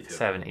had 72.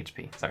 7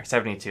 HP. Sorry,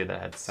 72 that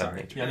had 7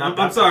 Sorry. HP. Yeah, I'm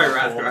that sorry,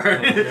 powerful.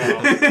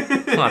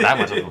 Rathgar. Not that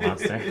much of a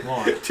monster. Come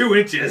on. 2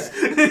 inches.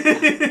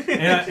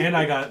 And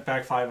I got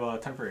back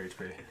 5 temporary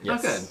HP. Oh,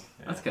 good.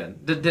 That's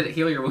good. Did it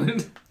heal your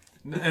wound?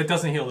 It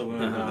doesn't heal the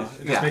wound. No. It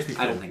just Yeah, makes me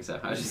feel, I didn't think so.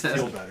 I was just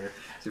feel better.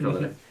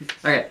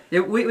 Okay,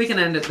 yeah, we can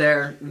end it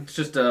there. It's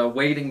just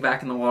wading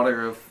back in the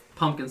water of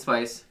pumpkin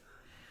spice.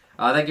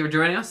 Thank you for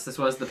joining us. This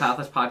was the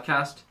Pathless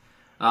Podcast.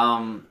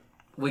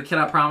 We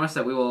cannot promise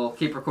that we will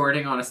keep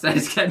recording on a steady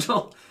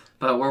schedule,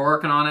 but we're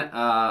working on it.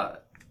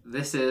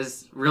 This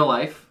is real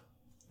life,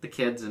 the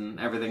kids and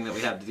everything that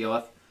we have to deal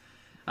with.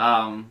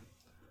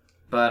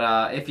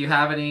 But if you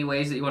have any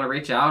ways that you want to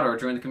reach out or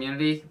join the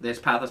community,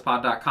 there's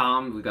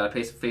pathlesspod.com. We've got a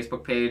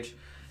Facebook page.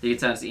 You can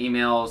send us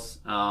emails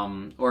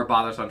or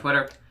bother us on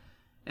Twitter.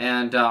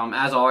 And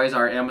as always,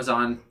 our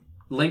Amazon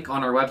link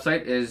on our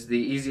website is the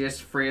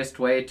easiest, freest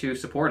way to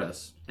support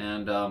us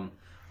and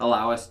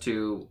allow us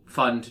to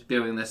fund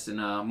doing this in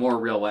a more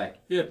real way.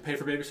 Yeah, pay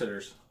for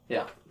babysitters.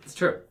 Yeah, it's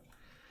true.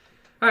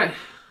 All right.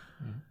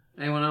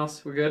 Anyone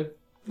else? We're good?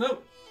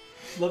 Nope.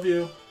 Love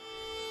you.